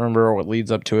Valerie. I can't remember what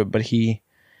leads up to it, but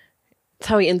That's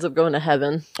how he ends up going to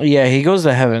heaven. yeah, he goes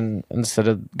to heaven instead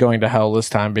of going to hell this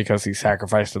time because he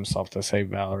sacrificed himself to save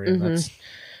Valerie. And that's,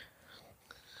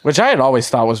 which I had always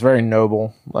thought was very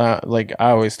noble. Like,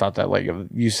 I always thought that, like, if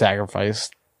you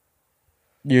sacrifice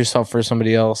yourself for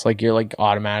somebody else, like, you're, like,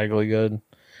 automatically good.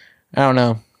 I don't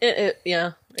know. It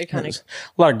kind of. There's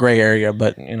a lot of gray area,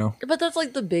 but, But that's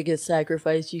like the biggest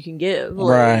sacrifice you can give. Like,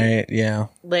 right, yeah.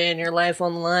 laying your life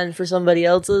on the line for somebody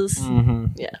else's. Mm-hmm.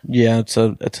 Yeah. Yeah, it's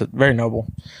a very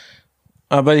noble.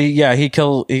 But he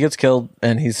gets killed,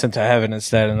 and he's sent to heaven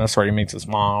instead, and that's where he meets his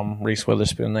mom, Reese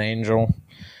Witherspoon, the angel.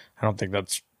 I don't think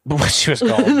that's what she was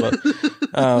called,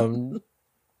 but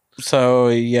so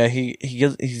yeah,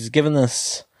 he's given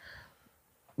this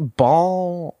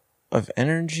ball of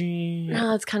energy.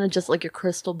 No, it's kind of just like a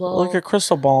crystal ball. Like a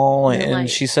crystal ball, and like,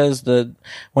 she says that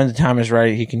when the time is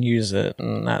right, he can use it,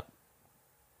 and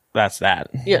that's that.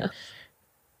 Yeah.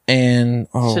 And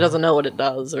she doesn't know what it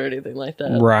does or anything like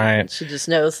that. Right. She just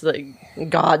knows that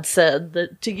God said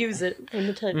that to use it when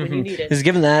you need it. He's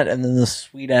given that, and then the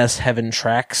sweet ass heaven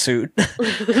tracksuit,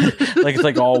 like it's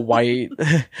like all white.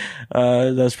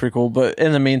 That's pretty cool. But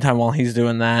in the meantime, while he's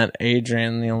doing that,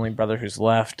 Adrian, the only brother who's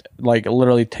left, like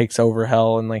literally takes over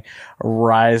hell and like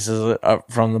rises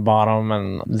up from the bottom,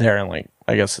 and they're in like,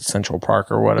 I guess it's Central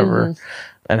Park or whatever.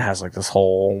 And has like this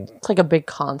whole... It's like a big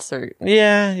concert.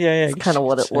 Yeah. It's kind of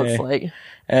what it looks like.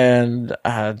 And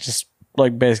just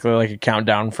like basically like a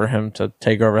countdown for him to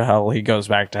take over hell. He goes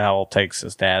back to hell, takes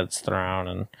his dad's throne,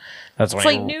 and that's when it's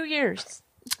like New Year's.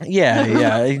 Yeah,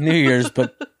 New Year's,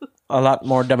 but a lot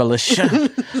more devilish. And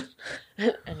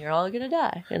you're all gonna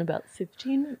die in about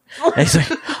 15 minutes. He's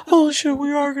like, holy shit,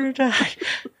 we are gonna die.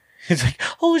 He's like,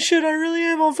 holy shit, I really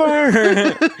am on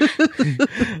fire.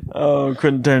 Oh,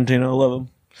 Quentin Tarantino, I love him.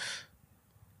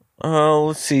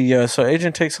 Let's see. So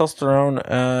Agent takes Hell's throne,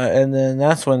 and then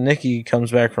that's when Nicky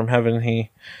comes back from heaven.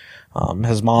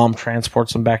 His mom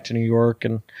transports him back to New York,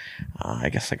 and I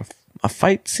guess like a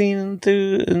fight scene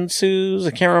ensues.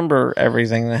 I can't remember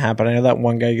everything that happened. I know that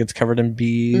one guy gets covered in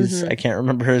bees. I can't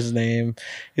remember his name.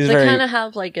 They kind of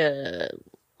have like a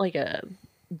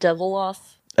devil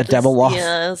off. A devil off?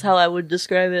 Yeah, that's how I would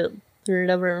describe it. Or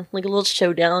whatever, like a little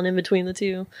showdown in between the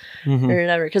two, or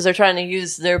whatever, because they're trying to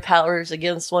use their powers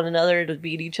against one another to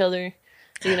beat each other,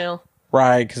 you know?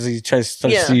 Right, because he starts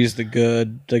to use the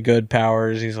good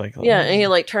powers. He's like, oh. Yeah, and he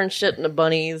like turns shit into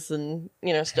bunnies and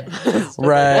stuff.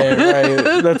 Right.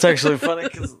 That's actually funny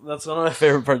because that's one of my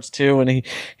favorite parts too. When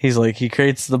he's like, he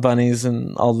creates the bunnies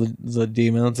and all the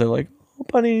demons are like,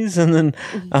 bunnies, and then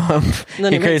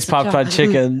he creates Popeye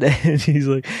chicken, and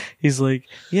he's like,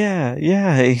 yeah.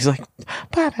 He's like,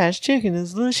 Popeye's chicken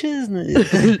is delicious, isn't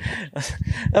it?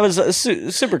 That was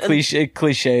super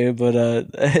cliche, but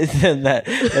then that,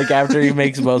 like, after he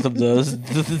makes both of those,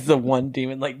 the one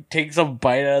demon like takes a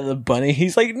bite out of the bunny.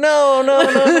 He's like, no,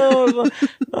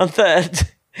 not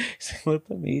that. He's like, let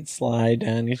the meat slide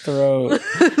down your throat.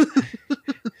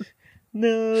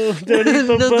 No, don't eat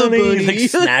the bunny. He like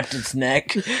snapped its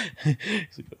neck. He's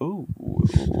like, oh,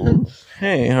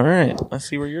 hey, all right. I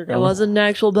see where you're going. It wasn't an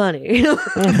actual bunny.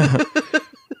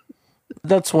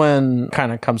 That's when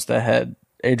kind of comes to a head.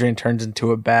 Adrian turns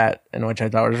into a bat, and which I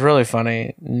thought was really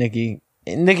funny. Nicky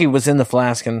was in the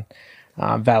flask, and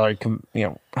Valerie,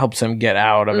 helps him get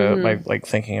out of it by like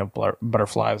thinking of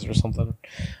butterflies or something.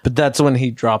 But that's when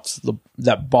he drops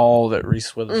that ball that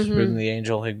Reese Witherspoon, the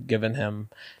angel, had given him,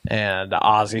 and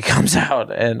Ozzy comes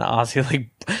out, and Ozzy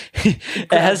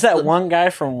it has that one guy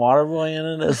from Waterboy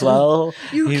in it as well.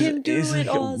 You can do it,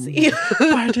 Ozzy.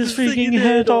 Bite his freaking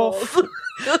head off.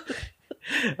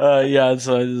 So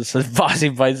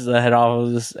Ozzy bites the head off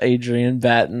of this Adrian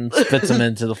bat and spits him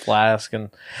into the flask, and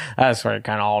that's where it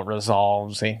kind of all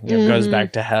resolves. He goes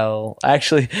back to hell.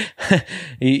 Actually,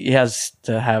 he has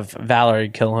to have Valerie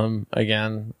kill him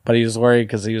again, but he was worried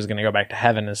because he was going to go back to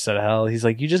heaven instead of hell. He's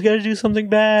like, you just got to do something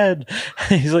bad.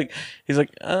 He's like, I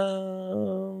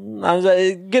was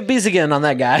like, get bees again on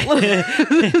that guy.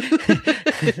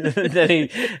 Then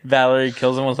Valerie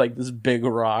kills him with like this big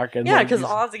rock, and because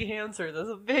Ozzy hands her this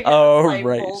big right,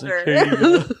 boulder. So here you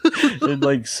go. It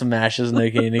like smashes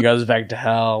Nicky, and he goes back to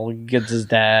hell. Gets his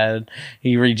dad.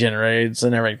 He regenerates,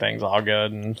 and everything's all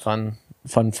good and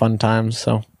fun times.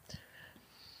 So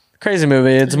crazy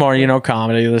movie. It's more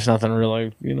comedy. There's nothing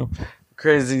really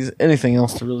crazy anything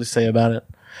else to really say about it.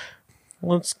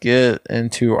 Let's get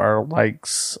into our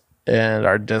likes and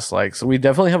our dislikes. We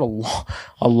definitely have a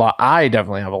lot. I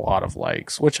definitely have a lot of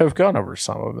likes, which I've gone over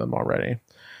some of them already.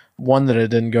 One that I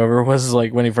didn't go over was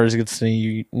like when he first gets to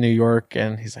New York,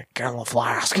 and he's like, "Get in the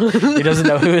flask." He doesn't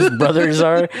know who his brothers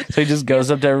are, so he just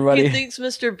goes up to everybody. He thinks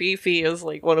Mr. Beefy is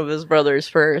like one of his brothers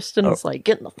first, and it's like,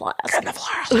 "Get in the flask." Get in the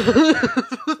flask.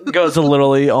 Goes to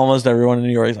literally almost everyone in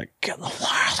New York. He's like, "Get in the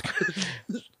flask."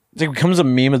 It becomes a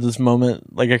meme at this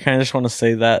moment. Like, I kind of just want to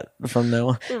say that from now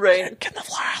on. Right. Get in the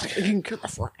flask. Get in the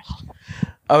flask.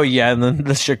 Oh, yeah, and then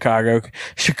the Chicago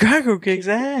kicks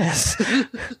ass.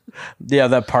 Yeah,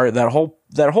 that part, that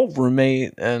whole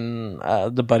roommate and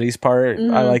the buddies part,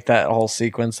 I like that whole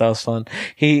sequence. That was fun.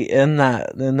 In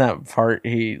that part,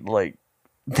 he like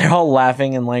they're all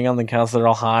laughing and laying on the couch. They're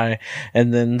all high,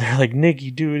 and then they're like,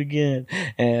 "Nicky, do it again."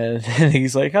 And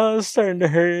he's like, "Oh, it's starting to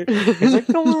hurt." He's like,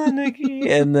 "Come on, Nicky."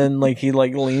 And then like he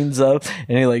like leans up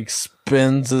and he like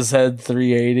spins his head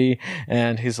 380,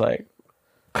 and he's like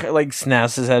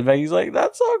snaps his head back. He's like,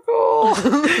 "That's so cool."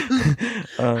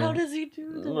 How does he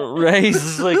do that? Right? He's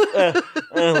just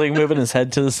like moving his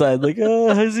head to the side, like,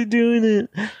 "Oh, how's he doing it?"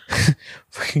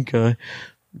 Fucking guy,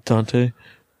 Dante.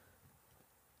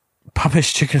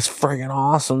 Popeye's chicken is friggin'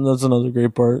 awesome. That's another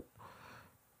great part.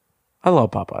 I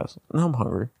love Popeyes. Now I'm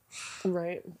hungry.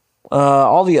 Right.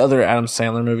 All the other Adam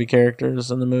Sandler movie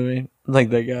characters in the movie, like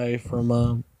that guy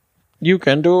from You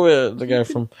Can Do It, the guy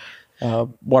from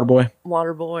Waterboy.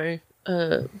 Waterboy.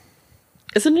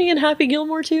 Isn't he in Happy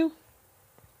Gilmore too?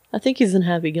 I think he's in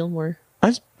Happy Gilmore.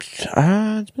 It's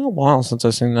been a while since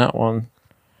I've seen that one.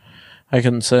 I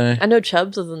couldn't say. I know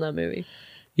Chubbs is in that movie.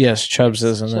 Yes, Chubbs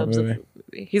is in that movie.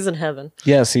 He's in heaven.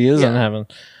 Yes, he is in heaven.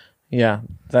 Yeah,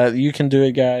 that You Can Do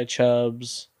It guy,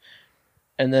 Chubbs.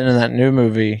 And then in that new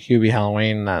movie, Hubie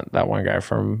Halloween, that one guy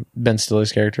from Ben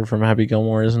Stiller's character from Happy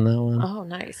Gilmore is in that one. Oh,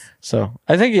 nice. So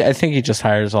I think he just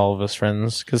hires all of his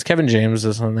friends because Kevin James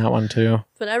is in that one too.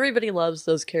 But everybody loves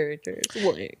those characters.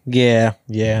 Like, Yeah.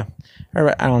 I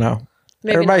don't know.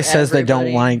 maybe Everybody not says they don't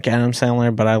everybody. like Adam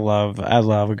Sandler, but I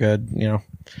love a good,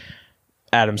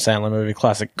 Adam Sandler movie,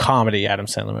 classic comedy Adam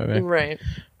Sandler movie. Right.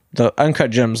 The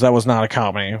Uncut Gems, that was not a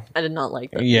comedy. I did not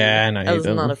like that. Yeah, movie. I know I you was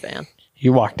didn't. not a fan.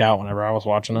 You walked out whenever I was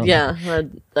watching it. Yeah,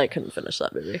 I couldn't finish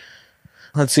that movie.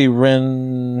 Let's see,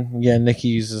 Nicky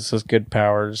uses his good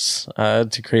powers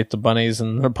to create the bunnies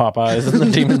and the Popeyes and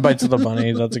the demon bites of the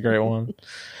bunny. That's a great one.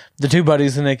 The two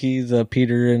buddies of Nicky, the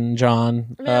Peter and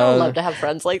John. I mean, I would love to have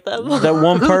friends like them. That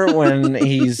one part when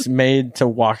he's made to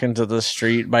walk into the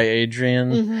street by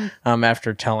Adrian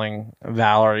after telling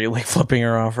Valerie, like flipping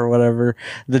her off or whatever.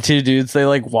 The two dudes, they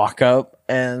like walk up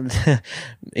and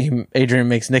Adrian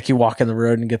makes Nicky walk in the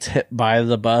road and gets hit by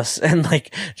the bus and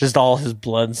like just all his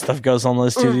blood and stuff goes on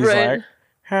those two. He's like,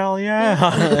 hell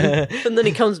yeah. And then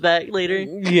he comes back later.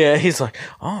 Yeah, he's like,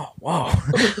 oh, wow.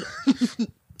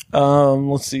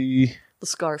 Let's see.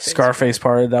 The Scarface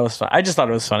part. That was fun. I just thought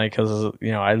it was funny because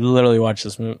I literally watched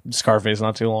this Scarface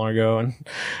not too long ago, and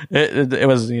it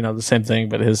was the same thing,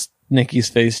 but his Nicky's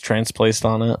face transplaced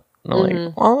on it. And I'm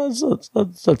like, well,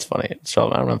 that's funny. So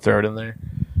I'm gonna throw it in there.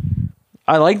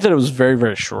 I like that it was very,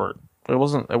 very short. It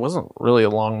wasn't really a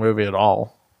long movie at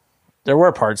all. There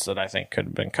were parts that I think could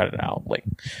have been cut out. Like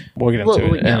we'll get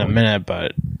into it in a minute,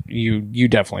 but you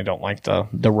definitely don't like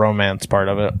the romance part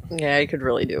of it. Yeah, I could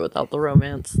really do without the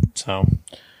romance. So,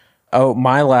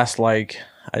 my last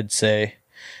I'd say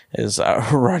is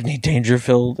Rodney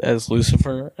Dangerfield as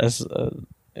Lucifer, as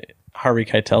Harvey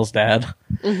Keitel's dad.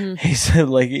 He's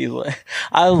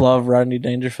I love Rodney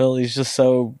Dangerfield. He's just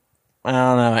so, I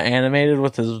don't know, animated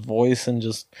with his voice and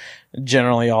just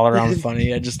generally all around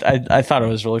funny. I thought it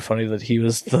was really funny that he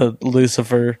was the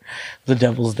Lucifer, the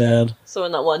devil's dad. So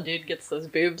when that one dude gets those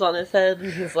boobs on his head,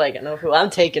 and he's like, I know who I'm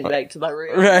taking back to my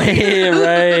room. Right.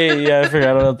 Yeah, I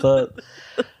forgot about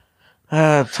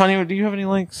that. Tanya, do you have any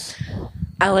links?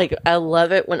 I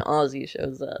love it when Ozzy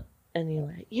shows up. And you're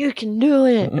like, you can do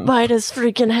it. Bite his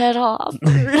freaking head off.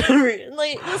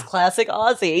 Like, this classic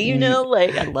Ozzy,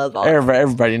 I love Ozzy.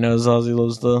 Everybody knows Ozzy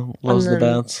loves the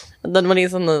bats. And then when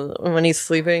he's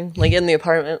sleeping, like in the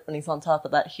apartment, when he's on top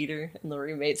of that heater, and the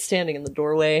roommate's standing in the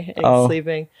doorway, and he's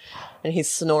sleeping, and he's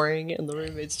snoring, and the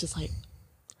roommate's just like,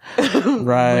 right. Oh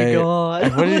my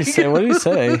god. What did he say? What did he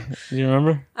say? Do you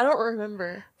remember? I don't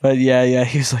remember. But yeah,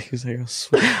 he was like, oh,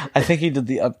 sweet. I think he did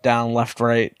the up, down, left,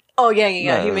 right. Oh,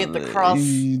 yeah. He made the cross.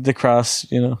 The cross,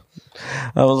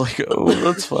 I was like, oh,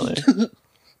 that's funny.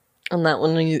 And that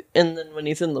one, and then when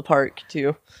he's in the park,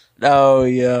 too. Oh,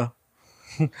 yeah.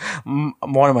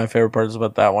 One of my favorite parts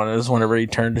about that one is whenever he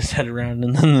turned his head around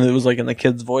and then it was like in the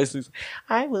kid's voice, he's,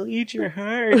 I will eat your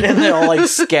heart. And they all like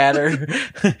scatter.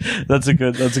 That's a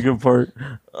good part.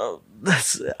 Oh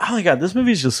my god, this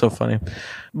movie is just so funny.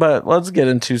 But let's get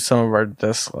into some of our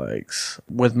dislikes.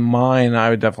 With mine,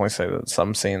 I would definitely say that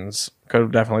some scenes could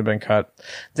have definitely been cut.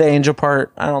 The angel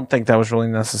part, I don't think that was really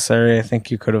necessary. I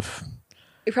think you could have.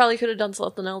 You probably could have done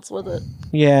something else with it.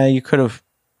 Yeah, you could have,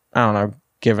 I don't know,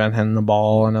 given him the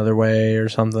ball another way or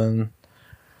something.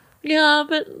 Yeah,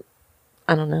 but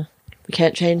I don't know. We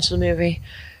can't change the movie.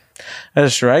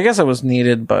 That's true. I guess it was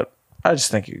needed, but I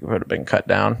just think it would have been cut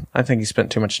down. I think he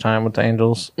spent too much time with the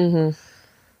angels. Mm-hmm.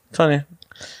 Funny.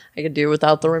 I could do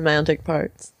without the romantic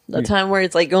parts. The time where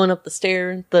it's like going up the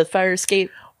stair, the fire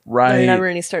escape. Right. Or whenever,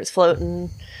 and he starts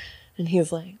floating, and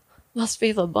he's like, must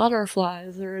be the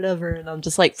butterflies or whatever. And I'm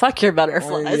just like, fuck your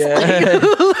butterflies. Yeah.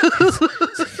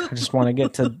 I just want to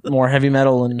get to more heavy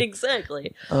metal. And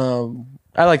Exactly. I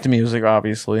like the music,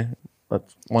 obviously.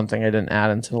 That's one thing I didn't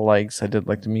add into the likes. I did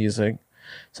like the music.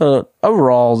 So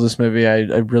overall, this movie I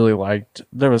really liked.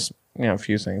 There was a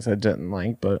few things I didn't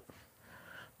like, but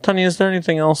Tanya, is there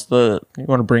anything else that you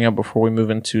want to bring up before we move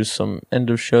into some end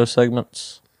of show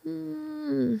segments?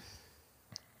 Nah.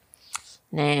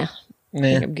 Nah. I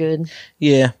think I'm good.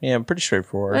 Yeah, pretty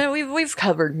straightforward. We've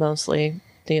covered mostly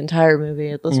the entire movie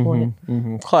at this point.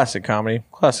 Mm-hmm. Classic comedy,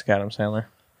 classic Adam Sandler.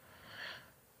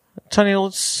 Tanya,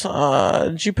 let's.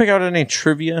 Did you pick out any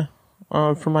trivia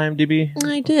from IMDb?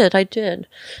 I did.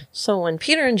 So when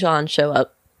Peter and John show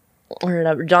up, or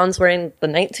whatever, John's wearing the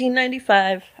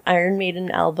 1995 Iron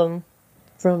Maiden album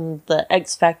from the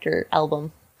X Factor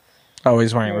album. Oh,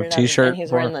 he's wearing a t-shirt? And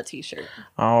he's wearing that t-shirt.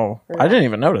 Oh, I didn't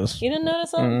even notice. You didn't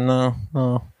notice that?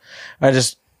 No. I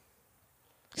just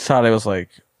thought it was like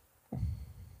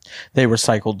they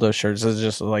recycled those shirts. It's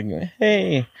just like,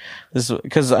 hey, this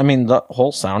because I mean the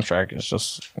whole soundtrack is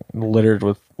just littered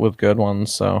with good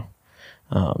ones. So,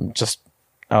 I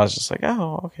was just like,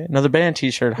 oh, okay, another band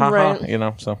T-shirt, haha,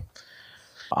 right. So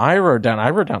I wrote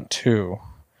down two.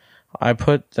 I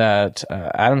put that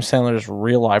Adam Sandler's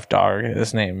real life dog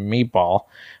is named Meatball,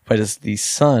 but is the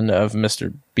son of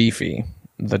Mr. Beefy,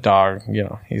 the dog.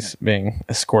 He's being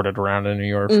escorted around in New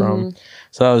York from.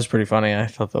 So that was pretty funny. I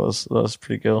thought that was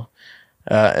pretty cool.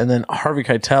 And then Harvey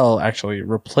Keitel actually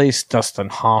replaced Dustin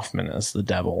Hoffman as the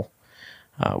devil,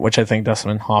 which I think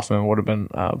Dustin Hoffman would have been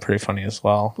pretty funny as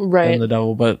well, right? In the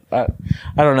devil, but I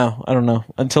don't know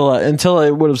until I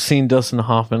would have seen Dustin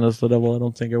Hoffman as the devil. I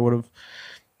don't think I would have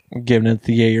given it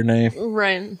the yay or nay.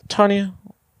 Right. Tanya,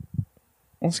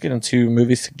 let's get into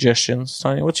movie suggestions.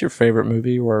 Tanya, what's your favorite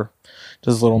movie, or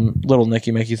does little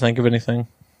Nicky make you think of anything?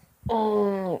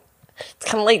 It's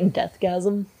kind of like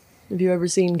Deathgasm. Have you ever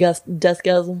seen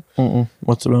Deathgasm?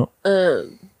 What's it about?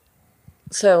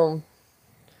 So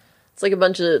it's like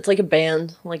a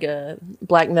band, like a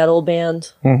black metal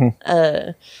band.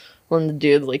 When the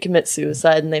dude commits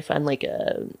suicide and they find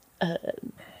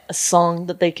a song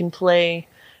that they can play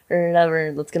or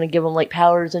whatever that's gonna give them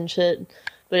powers and shit,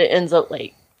 but it ends up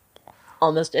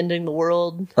almost ending the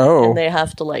world. Oh, and they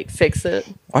have to fix it.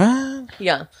 What?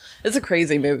 Yeah, it's a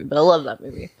crazy movie, but I love that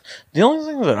movie. The only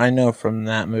thing that I know from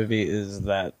that movie is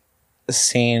that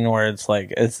scene where it's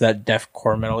that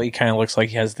deathcore metal. He kind of looks like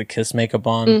he has the Kiss makeup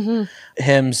on.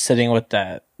 Him sitting with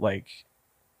that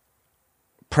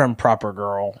prim proper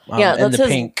girl. That's his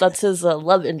pink. That's his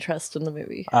love interest in the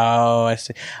movie. Oh, I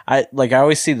see. I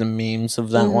always see the memes of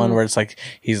that one where it's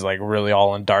he's really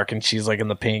all in dark and she's in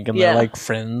the pink and they're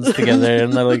friends together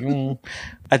and they're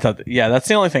I thought that's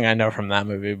the only thing I know from that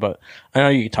movie, but I know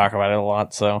you talk about it a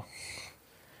lot. So,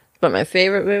 but my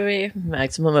favorite movie,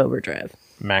 Maximum Overdrive.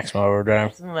 Maximum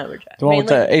Overdrive. The one with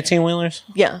the 18-wheelers?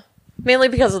 Yeah. Mainly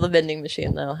because of the vending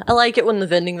machine, though. I like it when the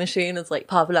vending machine is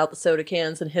popping out the soda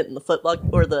cans and hitting the football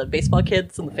or the baseball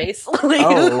kids in the face.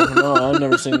 Oh, no, I've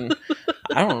never seen.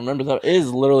 I don't remember that. It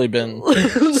has literally been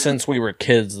since we were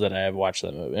kids that I have watched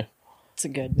that movie. It's a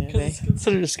good movie. It's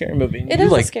considered a scary movie. It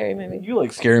is a scary movie. You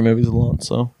like scary movies a lot,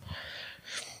 so.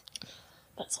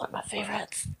 That's one of my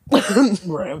favorites.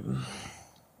 Right.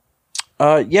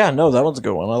 Yeah, no, that one's a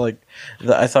good one.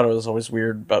 I thought it was always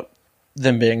weird about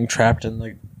them being trapped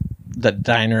in that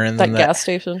diner and that gas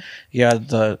station. Yeah,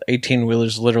 the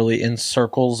 18-wheelers literally in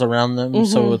circles around them,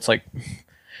 so it's an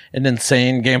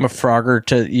insane game of Frogger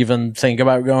to even think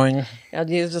about going. Yeah,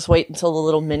 you just wait until the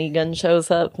little minigun shows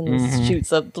up and just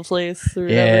shoots up the place.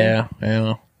 Yeah.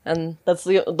 And that's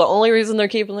the only reason they're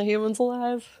keeping the humans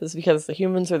alive is because the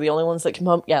humans are the only ones that can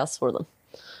pump gas for them.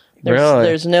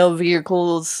 There's no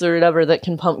vehicles or whatever that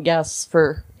can pump gas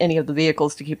for any of the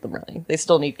vehicles to keep them running. They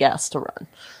still need gas to run.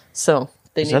 So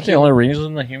they need. Is that the only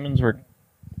reason the humans were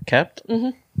kept?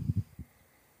 Did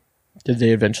they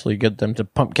eventually get them to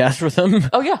pump gas for them?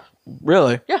 Oh yeah.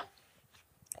 Really? Yeah.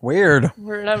 Weird.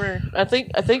 Whatever. I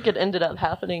think it ended up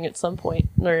happening at some point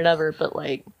or whatever, but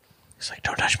He's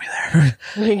don't touch me there.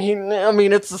 I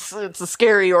mean, it's a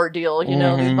scary ordeal. These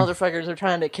motherfuckers are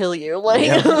trying to kill you.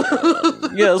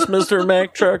 Yes, Mr.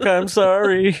 Mack Truck, I'm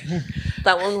sorry.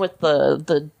 That one with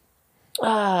the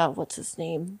what's his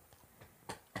name?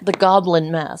 The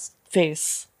goblin mask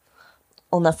face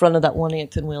on the front of that one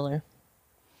 18-wheeler.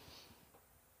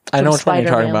 I know which one you're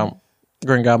talking about.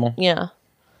 Green Goblin. Yeah.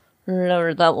 Or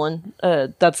whatever, that one.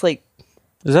 That's Is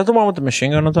that the one with the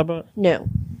machine gun on top of it? No.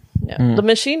 The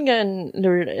machine gun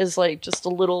is just a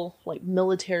little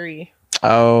military.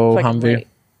 Oh, Humvee.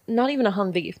 Not even a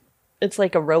Humvee. It's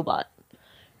a robot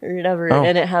or whatever, Oh.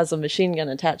 and it has a machine gun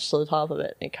attached to the top of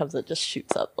it, and it just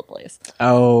shoots up the place.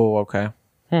 Oh, okay.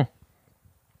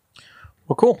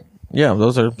 Well, cool. Yeah,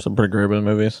 those are some pretty great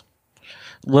movies.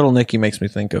 Little Nicky makes me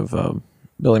think of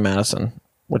Billy Madison,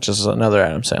 which is another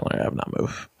Adam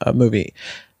Sandler movie.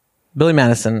 Billy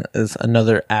Madison is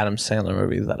another Adam Sandler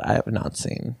movie that I have not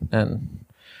seen. And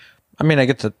I mean, I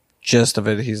get the gist of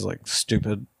it. He's like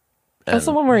stupid. That's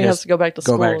the one where he has to go back to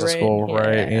school.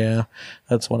 Right? Yeah.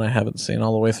 That's one I haven't seen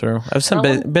all the way through. I've seen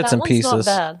bits and pieces. Not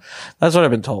bad. That's what I've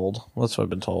been told.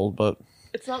 But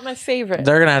It's not my favorite.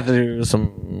 they're gonna have to do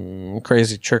some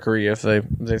crazy trickery if they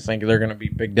think they're gonna be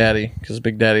Big Daddy, because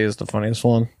Big Daddy is the funniest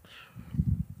one.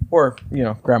 Or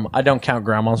Grandma. I don't count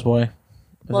Grandma's Boy.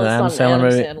 Well, it's not an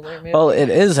Adam Sandler movie. Well, it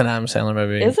is an Adam Sandler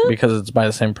movie. Is it? Because it's by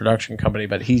the same production company,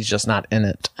 but he's just not in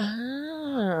it.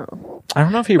 Oh. I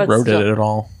don't know if he But wrote still. it at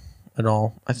all.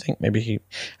 I think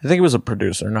he was a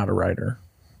producer, not a writer.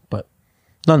 But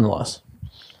nonetheless,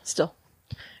 Still.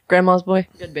 Grandma's Boy.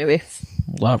 Good baby.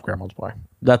 love Grandma's Boy.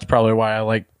 That's probably why I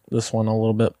like this one a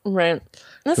little bit. Right.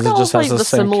 It's 'Cause got all like the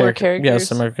same similar character. characters. Yeah,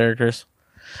 similar characters.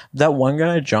 That one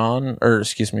guy,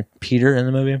 Peter in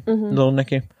the movie, Mm-hmm. Little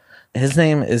Nicky, his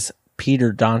name is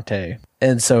Peter Dante.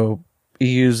 And so he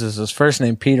uses his first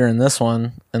name Peter in this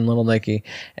one, in Little Nicky,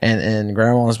 and in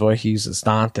Grandma's Boy, he uses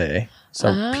Dante.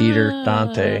 So Peter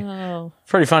Dante. Oh.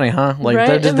 Pretty funny, huh? Like Right,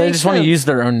 they it just makes want to sense. use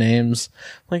their own names.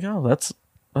 Like, oh, that's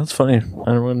funny.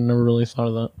 I would never really thought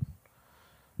of that.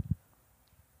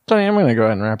 So I'm going to go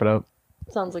ahead and wrap it up.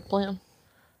 Sounds like a plan.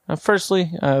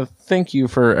 Firstly, thank you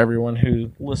for everyone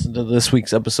who listened to this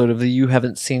week's episode of the You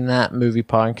Haven't Seen That Movie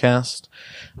podcast.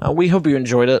 We hope you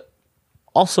enjoyed it.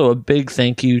 Also, a big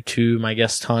thank you to my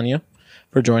guest, Tanya,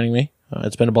 for joining me.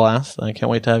 It's been a blast. I can't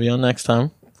wait to have you on next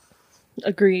time.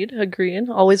 Agreed.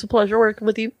 Always a pleasure working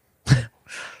with you.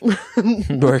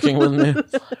 Working with me.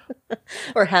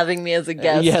 Or having me as a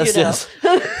guest. Yes.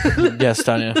 Yes,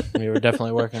 Tanya. You were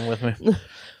definitely working with me.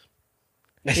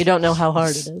 You don't know how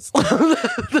hard it is.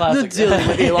 Classic. Dealing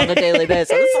with you on a daily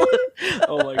basis.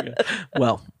 Oh my god.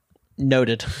 Well,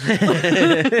 noted.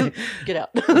 Get out.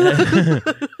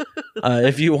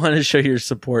 If you want to show your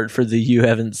support for the You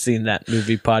Haven't Seen That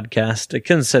Movie podcast,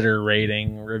 consider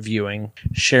rating, reviewing,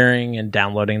 sharing, and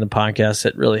downloading the podcast.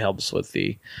 It really helps with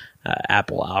the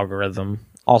Apple algorithm.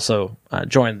 Also,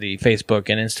 join the Facebook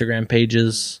and Instagram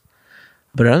pages.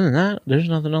 But other than that, there's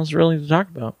nothing else really to talk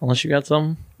about, unless you got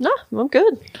something. No, I'm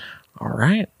good. All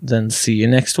right. Then see you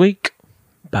next week.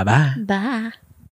 Bye-bye. Bye.